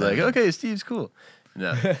 it was like, okay, Steve's cool.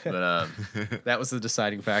 No, but That was the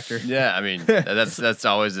deciding factor. yeah, I mean that's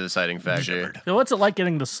always the deciding factor. So what's it like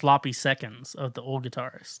getting the sloppy seconds of the old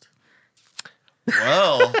guitarist?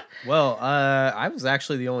 well, Well, I was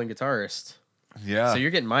actually the only guitarist, yeah. so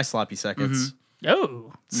you're getting my sloppy seconds.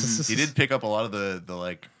 Oh, He did pick up a lot of the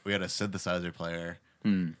like. We had a synthesizer player.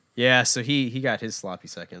 Yeah, so he got his sloppy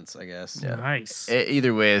seconds, I guess. Yeah. nice.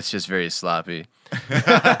 Either way, it's just very sloppy.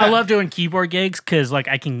 I love doing keyboard gigs because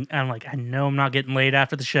I know I'm not getting laid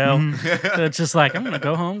after the show. So it's just like I'm gonna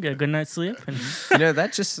go home, get a good night's sleep, and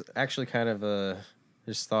That just actually kind of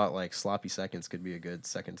just thought like sloppy seconds could be a good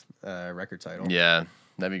second record title. Yeah,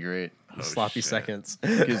 that'd be great. Sloppy shit. seconds.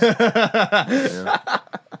 'Cause-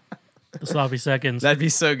 the sloppy seconds. That'd be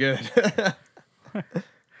so good.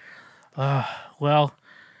 Well,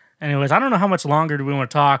 anyways, I don't know how much longer do we want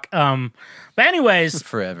to talk. But anyways,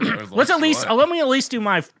 forever. let's at least let me at least do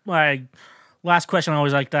my last question. I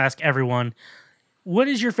always like to ask everyone: what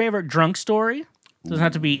is your favorite drunk story? Doesn't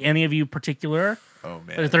have to be any of you particular. Oh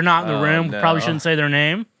But man, if they're not in the room, we probably no. shouldn't say their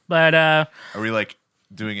name. But are we like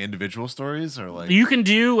doing individual stories or like? you can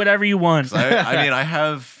do whatever you want. I mean, I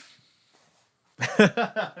have.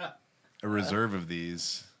 a reserve of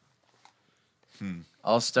these.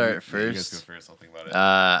 I'll start Yeah, you guys first. go first. I'll think about it.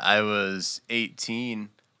 I was 18.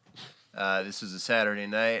 This was a Saturday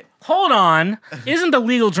night. Hold on. Isn't the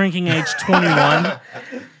legal drinking age 21?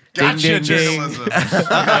 Gotcha, ding, ding. journalism.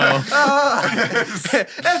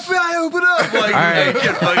 FBI, open up! Like, right.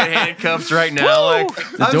 get fucking handcuffed right now. Like,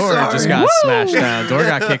 The door just got smashed down. Door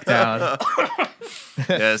got kicked down.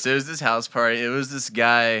 yeah, so it was this house party. It was this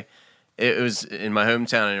guy. It was in my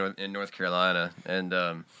hometown in North Carolina, and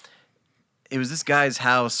it was this guy's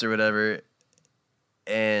house or whatever.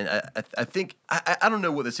 And I think I don't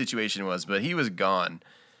know what the situation was, but he was gone,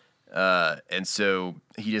 and so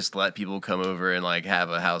he just let people come over and like have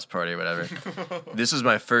a house party or whatever. This was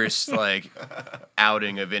my first like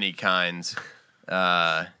outing of any kind,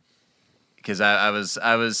 because I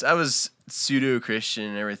was pseudo Christian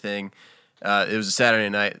and everything. It was a Saturday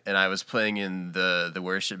night, and I was playing in the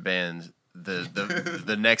worship band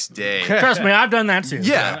the next day. Trust me, I've done that too.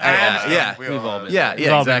 Yeah. We've all been Yeah, We've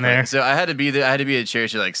all been exactly. there. So I had to be there. I had to be at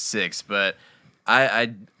church at like 6, but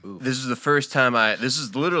this is the first time this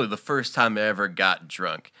is literally the first time I ever got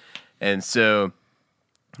drunk, and so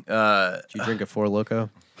Did you drink a Four Loko?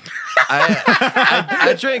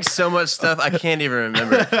 I drank so much stuff I can't even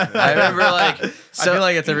remember. I remember like I feel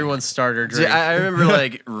like it's everyone's starter drink. I remember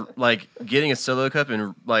like getting a solo cup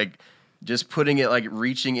and like just putting it like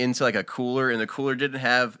reaching into like a cooler, and the cooler didn't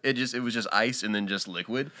have it. It was just ice and then just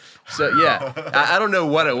liquid. So yeah, I don't know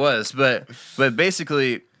what it was, but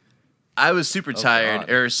basically, I was super tired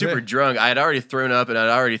or super drunk. I had already thrown up and I'd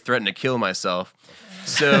already threatened to kill myself.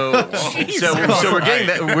 So we're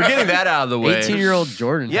getting that out of the way. 18-year-old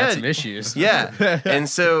Jordan Yeah. had some issues. Yeah. And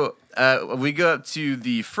so we go up to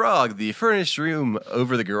the Frog, the furnished room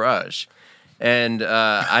over the garage. And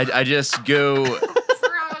I just go.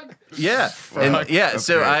 Yeah. And yeah.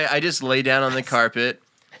 So Upgrade. I just lay down on the carpet,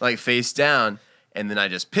 like face down, and then I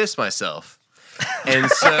just piss myself. And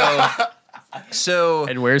so.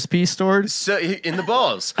 And where's pee stored? So in the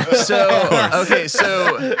balls. So okay,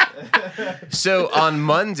 so on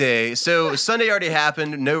Monday, so Sunday already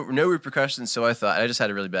happened, no repercussions. So I thought I just had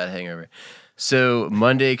a really bad hangover. So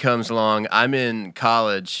Monday comes along, I'm in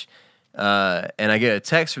college, and I get a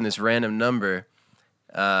text from this random number,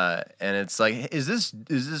 and it's like, "Is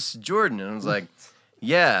this Jordan?" And I was like,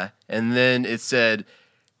 "Yeah." And then it said,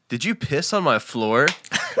 "Did you piss on my floor?"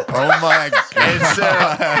 Oh my god!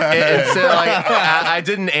 And so like, I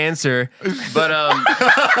didn't answer, but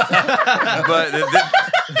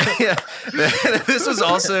yeah, this was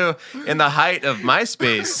also in the height of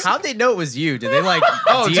MySpace. How'd they know it was you? Did they like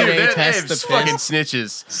Oh, DNA dude, they're test the fucking piss?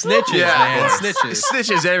 snitches. Snitches, Yeah. man. Snitches.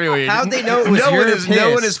 Snitches everywhere. How'd they know it was no your one is no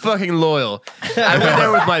one piss? is fucking loyal. I went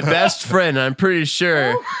there with my best friend, and I'm pretty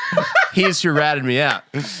sure he's who ratted me out.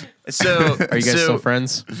 So Are you guys still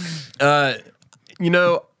friends? You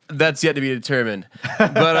know, that's yet to be determined.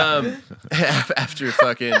 But after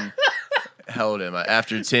fucking how old am I?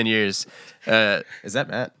 After 10 years. Is that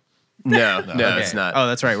Matt? No, Okay. it's not. Oh,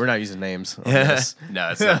 that's right. We're not using names. on this.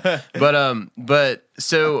 No, it's not. But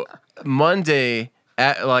so Monday,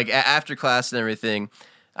 after class and everything,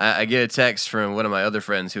 I get a text from one of my other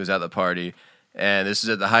friends who was at the party, and this is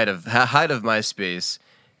at the height of MySpace,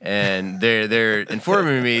 and they're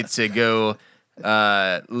informing me to go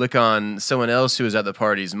look on someone else who was at the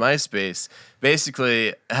party's MySpace.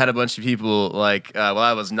 Basically, I had a bunch of people like while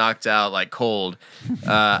I was knocked out like cold.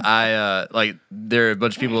 Like there are a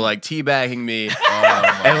bunch of people like teabagging me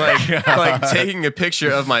and like taking a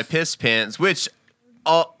picture of my piss pants, which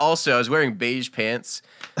also I was wearing beige pants.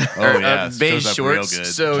 Oh yeah, it beige shows up real shorts. good.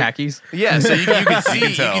 So Khakis. yeah, so you could see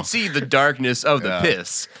you tell. could see the darkness of the Yeah.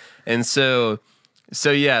 piss, and so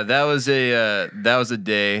yeah, that was a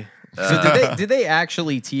day. So did they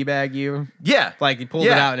actually teabag you? Yeah, Like he pulled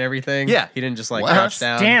it Yeah. out and everything? Yeah. He didn't just like What? crouch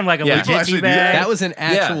down. Damn, like a Yeah. legit People actually tea do that? That bag. was an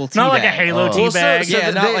actual teabag. Not like a Halo Oh. tea Well, bag.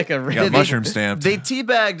 Yeah, they- not like a You got mushroom stamped. They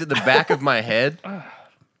teabagged the back of my head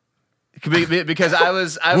because I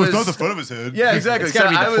was Well, it's not the front of his head. yeah, exactly. It's gotta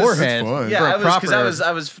So be I the was- forehead. It's fine. Yeah, for a I was because proper-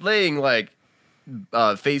 I was laying like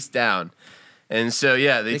face down, and so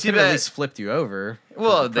yeah, They could have at teabagged. least flipped you over.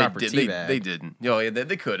 Well, for the they proper did. teabag. They didn't. Oh, yeah,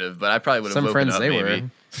 they could have, but I probably would have Some woken friends up they maybe.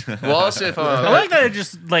 were. Well, also if I like that it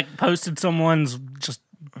just like posted someone's just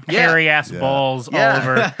Yeah. hairy ass Yeah. balls yeah. all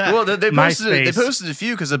over. Well, they MySpace. posted a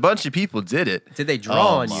few because a bunch of people did it. Did they draw Oh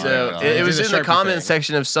on you? my So God. it Did was the in the Sharpie comment thing?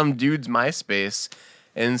 section of some dude's MySpace,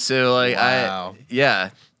 and so like Wow.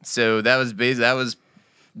 So that was that was.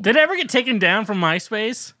 Did it ever get taken down from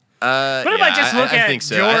MySpace? What What if I just look at think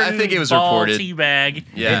so. Jordan I think it was ball reported. tea bag?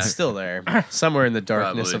 Yeah. It's still there. Somewhere in the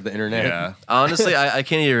darkness Probably. of the internet. Yeah. Honestly, I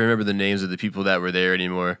can't even remember the names of the people that were there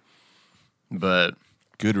anymore. But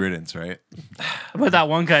Good riddance, right? But that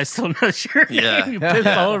one guy's still not sure. Yeah. He pissed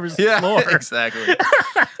all over his floor. exactly.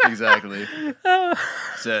 Exactly.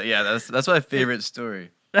 So yeah, that's my favorite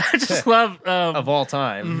story. I just love Of all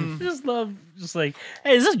time. just like,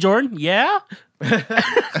 hey, is this Jordan? Yeah.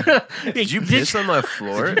 Did you piss on my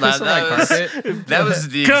floor? Piss on my carpet? That was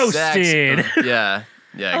the Ghosted. exact. Yeah.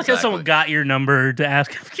 Yeah. I like how someone Exactly. got your number to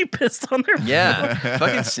ask if you pissed on their floor. Yeah.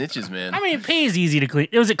 Fucking snitches, man. I mean, pee is easy to clean.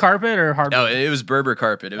 Was it carpet or hardwood? No, it was Berber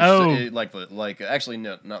carpet. It was Oh. like actually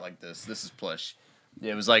no, not like this. This is plush.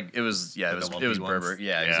 Yeah, it was like it was lumpy Berber. ones?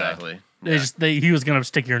 Yeah, Yeah. exactly. He was gonna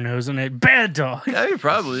stick your nose in it. Bad dog. I mean,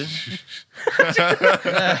 probably.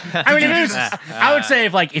 I mean, I would say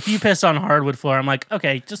if you piss on hardwood floor, I'm like,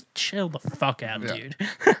 okay, just chill the fuck out, dude.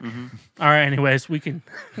 All right. Anyways,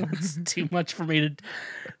 it's too much for me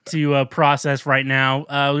to process right now.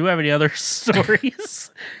 Do we have any other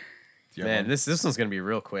stories? Man, this one's gonna be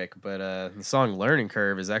real quick, but the song "Learning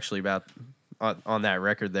Curve" is actually about on that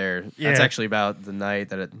record there. That's Yeah. actually about the night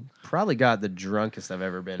that it probably got the drunkest I've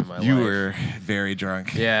ever been in my life. You were very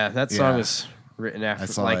drunk. Yeah, that song Yeah. was written after I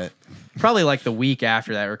saw it. probably like the week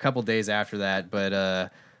after that or a couple days after that. But I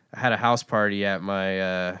had a house party at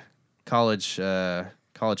my college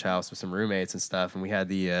house with some roommates and stuff, and we had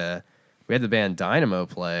the band Dynamo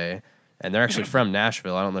play, and they're actually from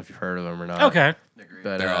Nashville. I don't know if you've heard of them or not. Okay.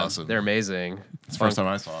 But They're awesome. They're amazing. It's the first time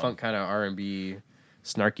I saw them. Funk kind of R&B,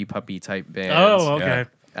 snarky puppy type bands. Oh, okay.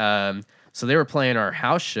 So they were playing our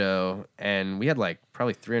house show, and we had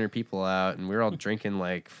probably 300 people out, and we were all drinking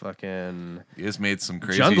fucking You just made some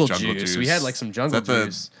crazy jungle jungle juice. juice. We had some jungle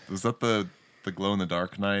juice. Was that the glow in the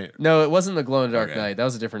dark night? No, it wasn't the glow in the dark Okay. night. That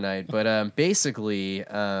was a different night. But basically,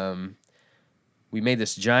 we made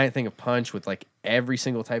this giant thing of punch with every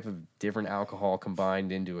single type of different alcohol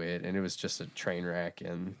combined into it, and it was just a train wreck.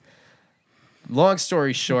 And long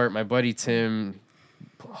story short, my buddy Tim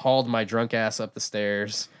hauled my drunk ass up the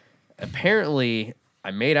stairs. Apparently, I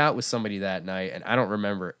made out with somebody that night, and I don't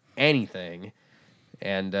remember anything.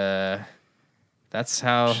 And that's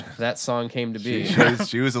how that song came to be.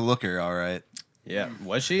 She was a looker, all right. Yeah,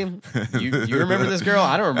 was she? You remember this girl?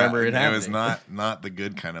 I don't remember it happening. was not the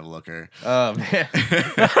good kind of looker. Oh man,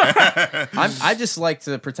 I just like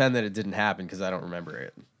to pretend that it didn't happen because I don't remember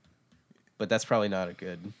it. But that's probably not a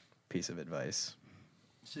good piece of advice.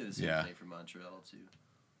 Say the same Yeah. thing for Montreal too.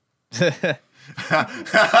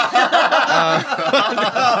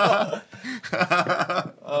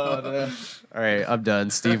 All right, I'm done.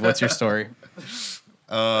 Steve, what's your story?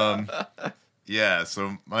 Yeah,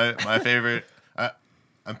 so my favorite.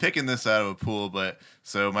 I'm picking this out of a pool, but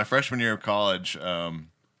so my freshman year of college, I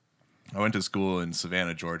went to school in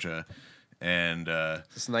Savannah, Georgia, and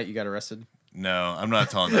This night you got arrested? no, I'm not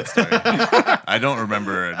telling that story. I don't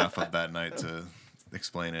remember enough of that night to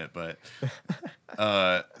explain it, but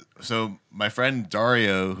so my friend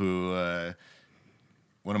Dario, who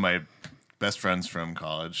one of my best friends from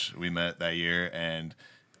college, we met that year, and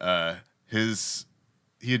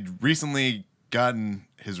he had recently gotten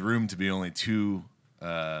his room to be only two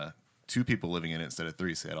people living in it instead of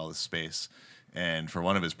three, so he had all this space. And for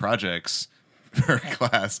one of his projects for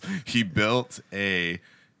class, he built a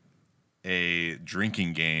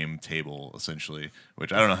drinking game table, essentially,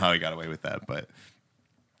 which I don't know how he got away with that, but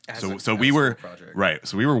so we were right.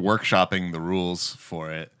 So we were workshopping the rules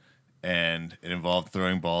for it, and it involved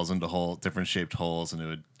throwing balls into different shaped holes, and it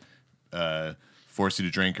would force you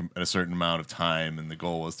to drink at a certain amount of time, and the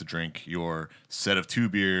goal was to drink your set of 2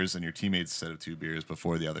 beers and your teammate's set of 2 beers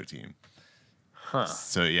before the other team. Huh.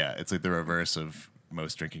 So yeah, it's like the reverse of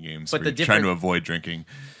most drinking games. But where the you're trying to different- avoid drinking.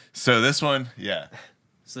 So this one, yeah,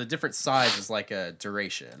 So the different size is like a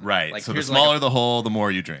duration. right. Like So the here's smaller the hole, the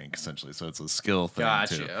more you drink, essentially. So it's a skill thing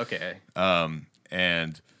Gotcha. too. Okay.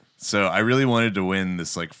 And so I really wanted to win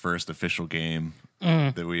this first official game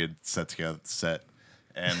that we had set,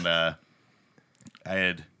 and I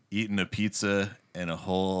had eaten a pizza and a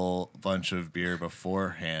whole bunch of beer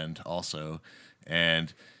beforehand also,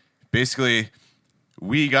 and basically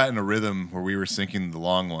we got in a rhythm where we were sinking the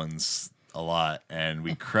long ones a lot, and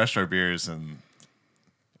we crushed our beers and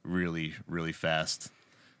really, really fast.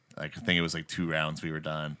 I think it was 2 rounds we were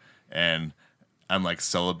done, and I'm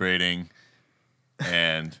celebrating,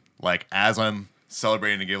 and as I'm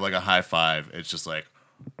celebrating to give a high five, it's just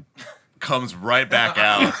comes right back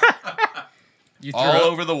out You all threw up?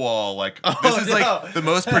 over the wall. This is the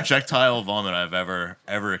most projectile vomit I've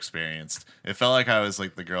ever experienced. It felt like I was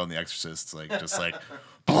the girl in The Exorcist,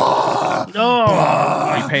 Oh,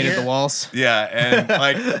 You painted the walls. yeah,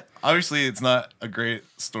 and obviously it's not a great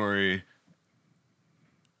story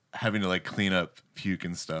having to clean up puke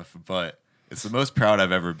and stuff, but it's the most proud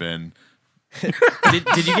I've ever been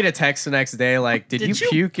Did you get a text the next day like, did you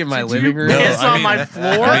puke in my did living you room? piss on my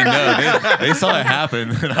floor? I mean, no, they saw it happen,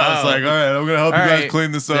 and I was like, all right, I'm gonna help you All guys right,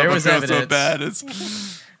 clean this up. there I was feel so evidence. bad. It's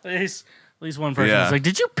At least one person Yeah. was like,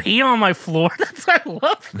 "Did you pee on my floor?" I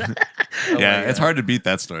love that. yeah, it's hard to beat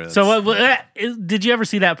that story. So, did you ever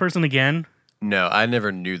see that person again? No, I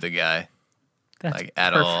never knew the guy That's like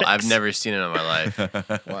at all. perfect. I've never seen it in my life.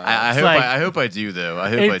 Wow. I hope I do though. I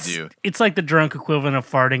hope I do. It's like the drunk equivalent of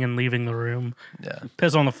farting and leaving the room. Yeah.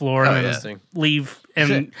 Piss on the floor Oh, and then yeah. Interesting. leave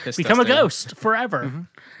and Piss become a testing. ghost forever.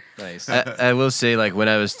 Nice. I will say, like when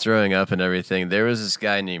I was throwing up and everything, there was this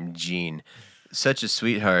guy named Gene, such a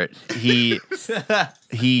sweetheart.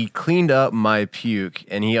 He cleaned up my puke,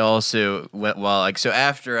 and he also went so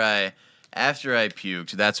after I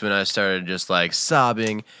puked, that's when I started just like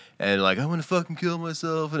sobbing and like I want to fucking kill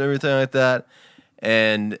myself and everything like that.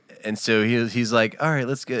 And so he's like, all right,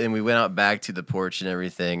 let's go. And we went out back to the porch and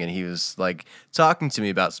everything. And he was like talking to me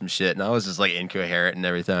about some shit. And I was just like incoherent and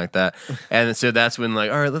everything like that. And so that's when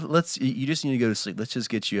like, all right, let's, you just need to go to sleep. Let's just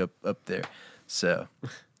get you up there. So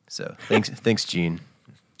thanks, Gene.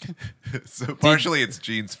 so partially it's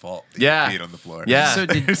Gene's fault. that you Yeah. peed on the floor. Yeah. So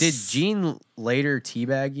did Gene later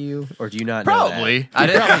teabag you, or do you not know Probably. I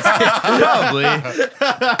didn't. Probably.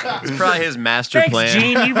 It's probably his master Thanks, plan.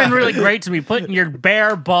 Gene. You've been really great to me, putting your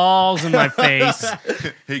bare balls in my face.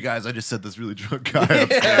 Hey guys, I just said this really drunk guy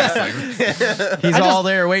upstairs. Like, that? He's all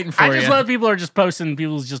there waiting for I you. just love people are just posting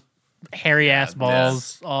people's just hairy ass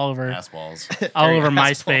balls all over ass balls. all over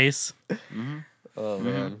ass MySpace. Oh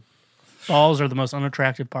man. Balls are the most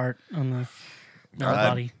unattractive part on the male Glad-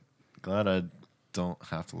 body. Glad I don't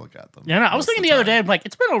have to look at them. Yeah, no, I was most of thinking the other day, time. I'm like,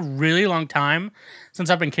 it's been a really long time since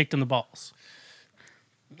I've been kicked in the balls.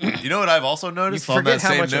 You know what I've also You noticed on forget that how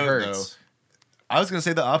same much it note, hurts. though? I was gonna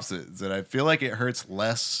say the opposite. Is that I feel like it hurts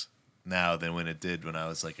less now than when it did when I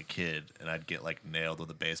was like a kid and I'd get like nailed with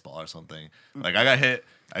a baseball or something. Like I got hit.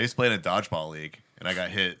 I used to play in a dodgeball league and I got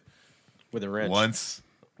hit With a wrench. once.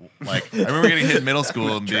 Like I remember getting hit in middle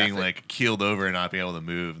school and being like keeled over and not being able to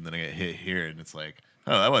move, and then I get hit here and it's like,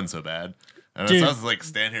 oh, that wasn't so bad. And Dude. so I was like,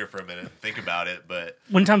 stand here for a minute, think about it, but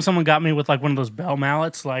One time someone got me with like one of those bell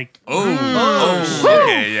mallets, like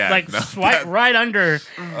okay, yeah, like no, swipe right under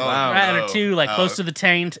Wow. right under no. two, like Oh. close to the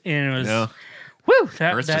taint, and it was no, woo.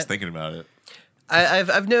 That, hurts that just thinking about it.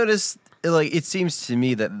 I've noticed like it seems to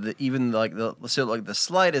me that even like the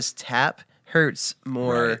slightest tap hurts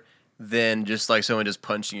more Right. than just like someone just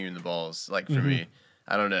punching you in the balls. Like for me,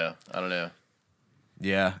 I don't know.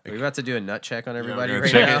 Yeah, Are we about to do a nut check on everybody gonna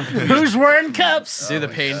right check now? it? who's wearing cups? Do the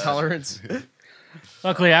pain tolerance.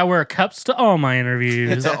 Luckily, I wear cups to all my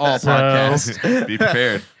interviews. To all podcasts. Be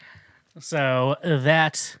prepared. So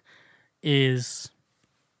that is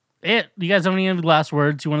it. You guys have any last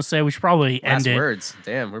words you want to say? We should probably end Last it words.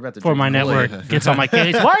 Damn, we're about to before drink my Kool-Aid. network gets on my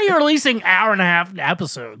case. Why are you releasing hour and a half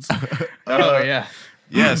episodes? Oh yeah.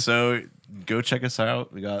 Yeah, so go check us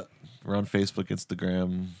out. We're on Facebook,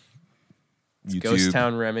 Instagram, YouTube. Ghost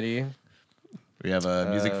Town Remedy. We have a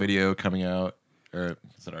music video coming out. Or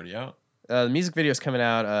is it already out? The music video is coming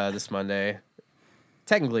out this Monday.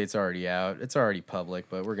 Technically, it's already out. It's already public,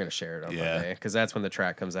 but we're gonna share it on Yeah. Monday because that's when the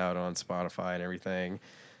track comes out on Spotify and everything.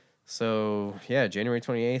 So yeah, January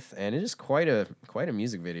 28th, and it is quite a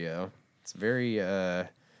music video. It's very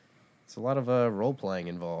it's a lot of role playing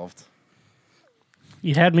involved.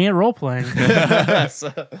 You had me at role playing.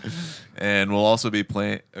 And we'll also be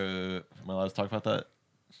playing. Am I allowed to talk about that?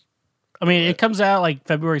 I mean, it comes out like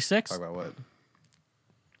February Talk 6th. about what?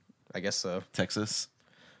 I guess so. Texas.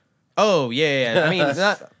 Oh yeah. I mean,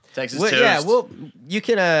 not. Texas Well, toast. yeah,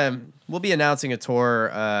 we'll be announcing a tour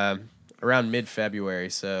around mid-February,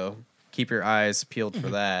 so keep your eyes peeled for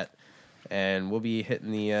that. And we'll be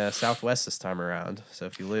hitting the Southwest this time around. So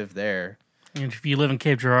if you live there, And if you live in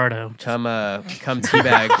Cape Girardeau, come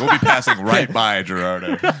teabag. We'll be passing right by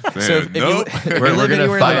Gerardo. So if you- nope. we're live gonna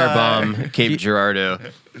anywhere in the- firebomb Cape Girardeau.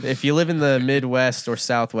 If you live in the Midwest or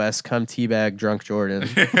Southwest, come teabag Drunk Jordan.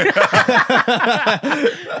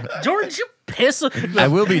 Jordan, did you piss? I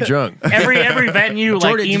will be drunk. every venue like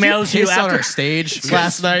Jordan, emails did you you piss on after. our stage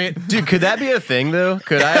last night? Dude, could that be a thing though?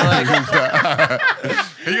 Could I like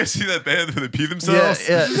You guys see that band where they pee themselves?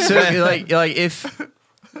 yeah. So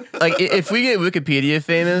if we get Wikipedia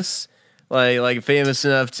famous, like famous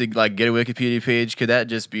enough to like get a Wikipedia page, could that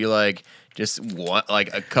just be like just one,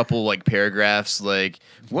 like a couple like paragraphs. Like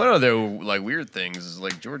one of the like weird things is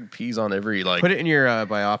like Jordan pees on every like. Put it in your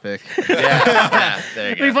biopic. Yeah, there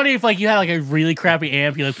you It'd be go. funny if like you had like a really crappy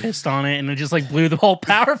amp, you like pissed on it, and it just like blew the whole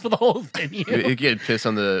power for the whole venue. You get pissed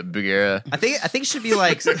on the Bugera. I think it should be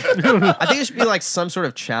like I think it should be like some sort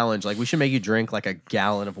of challenge. Like we should make you drink like a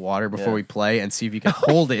gallon of water before we play and see if you can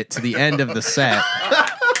hold it to the end of the set.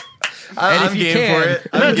 And if I'm you game can, for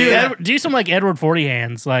it. No, dude, do some like Edward 40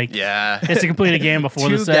 hands, like Yeah. it's to complete a game before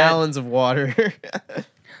the 2 set. gallons of water.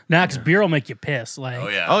 Nah, because beer will make you piss. Like, Oh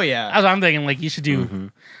yeah. Oh yeah. that's what I'm thinking. Like, you should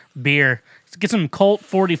do beer. Get some Colt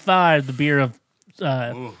 45, the beer of.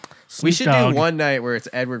 We Snoop should Dogg. do one night where it's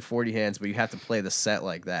Edward 40 hands, but you have to play the set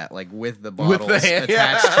like that, like with the bottles the hand-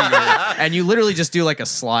 attached to your, and you literally just do like a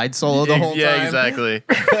slide solo the whole Yeah, time. exactly.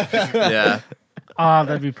 Yeah. Oh,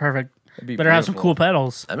 that'd be perfect. That'd be Better have some beautiful. cool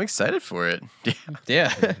pedals. I'm excited for it.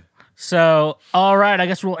 Yeah. So, all right, I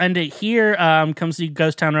guess we'll end it here. Come see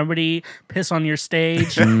Ghost Town Remedy, piss on your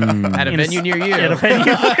stage At a venue near you. at a venue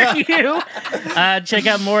near you. Check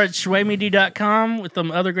out more at shwaymedia.com with some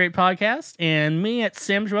other great podcasts, and me at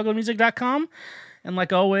samsrugglemusic.com. And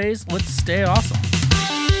like always, let's stay awesome.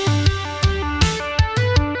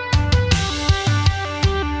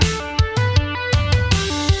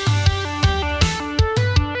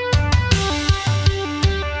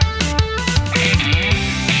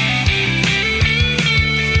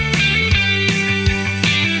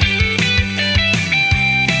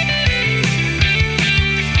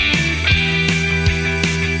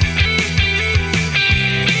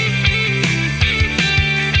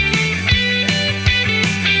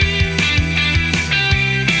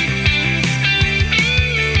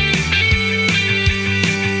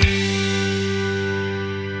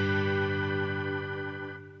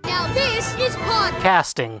 Now this is podcast.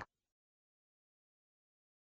 Casting.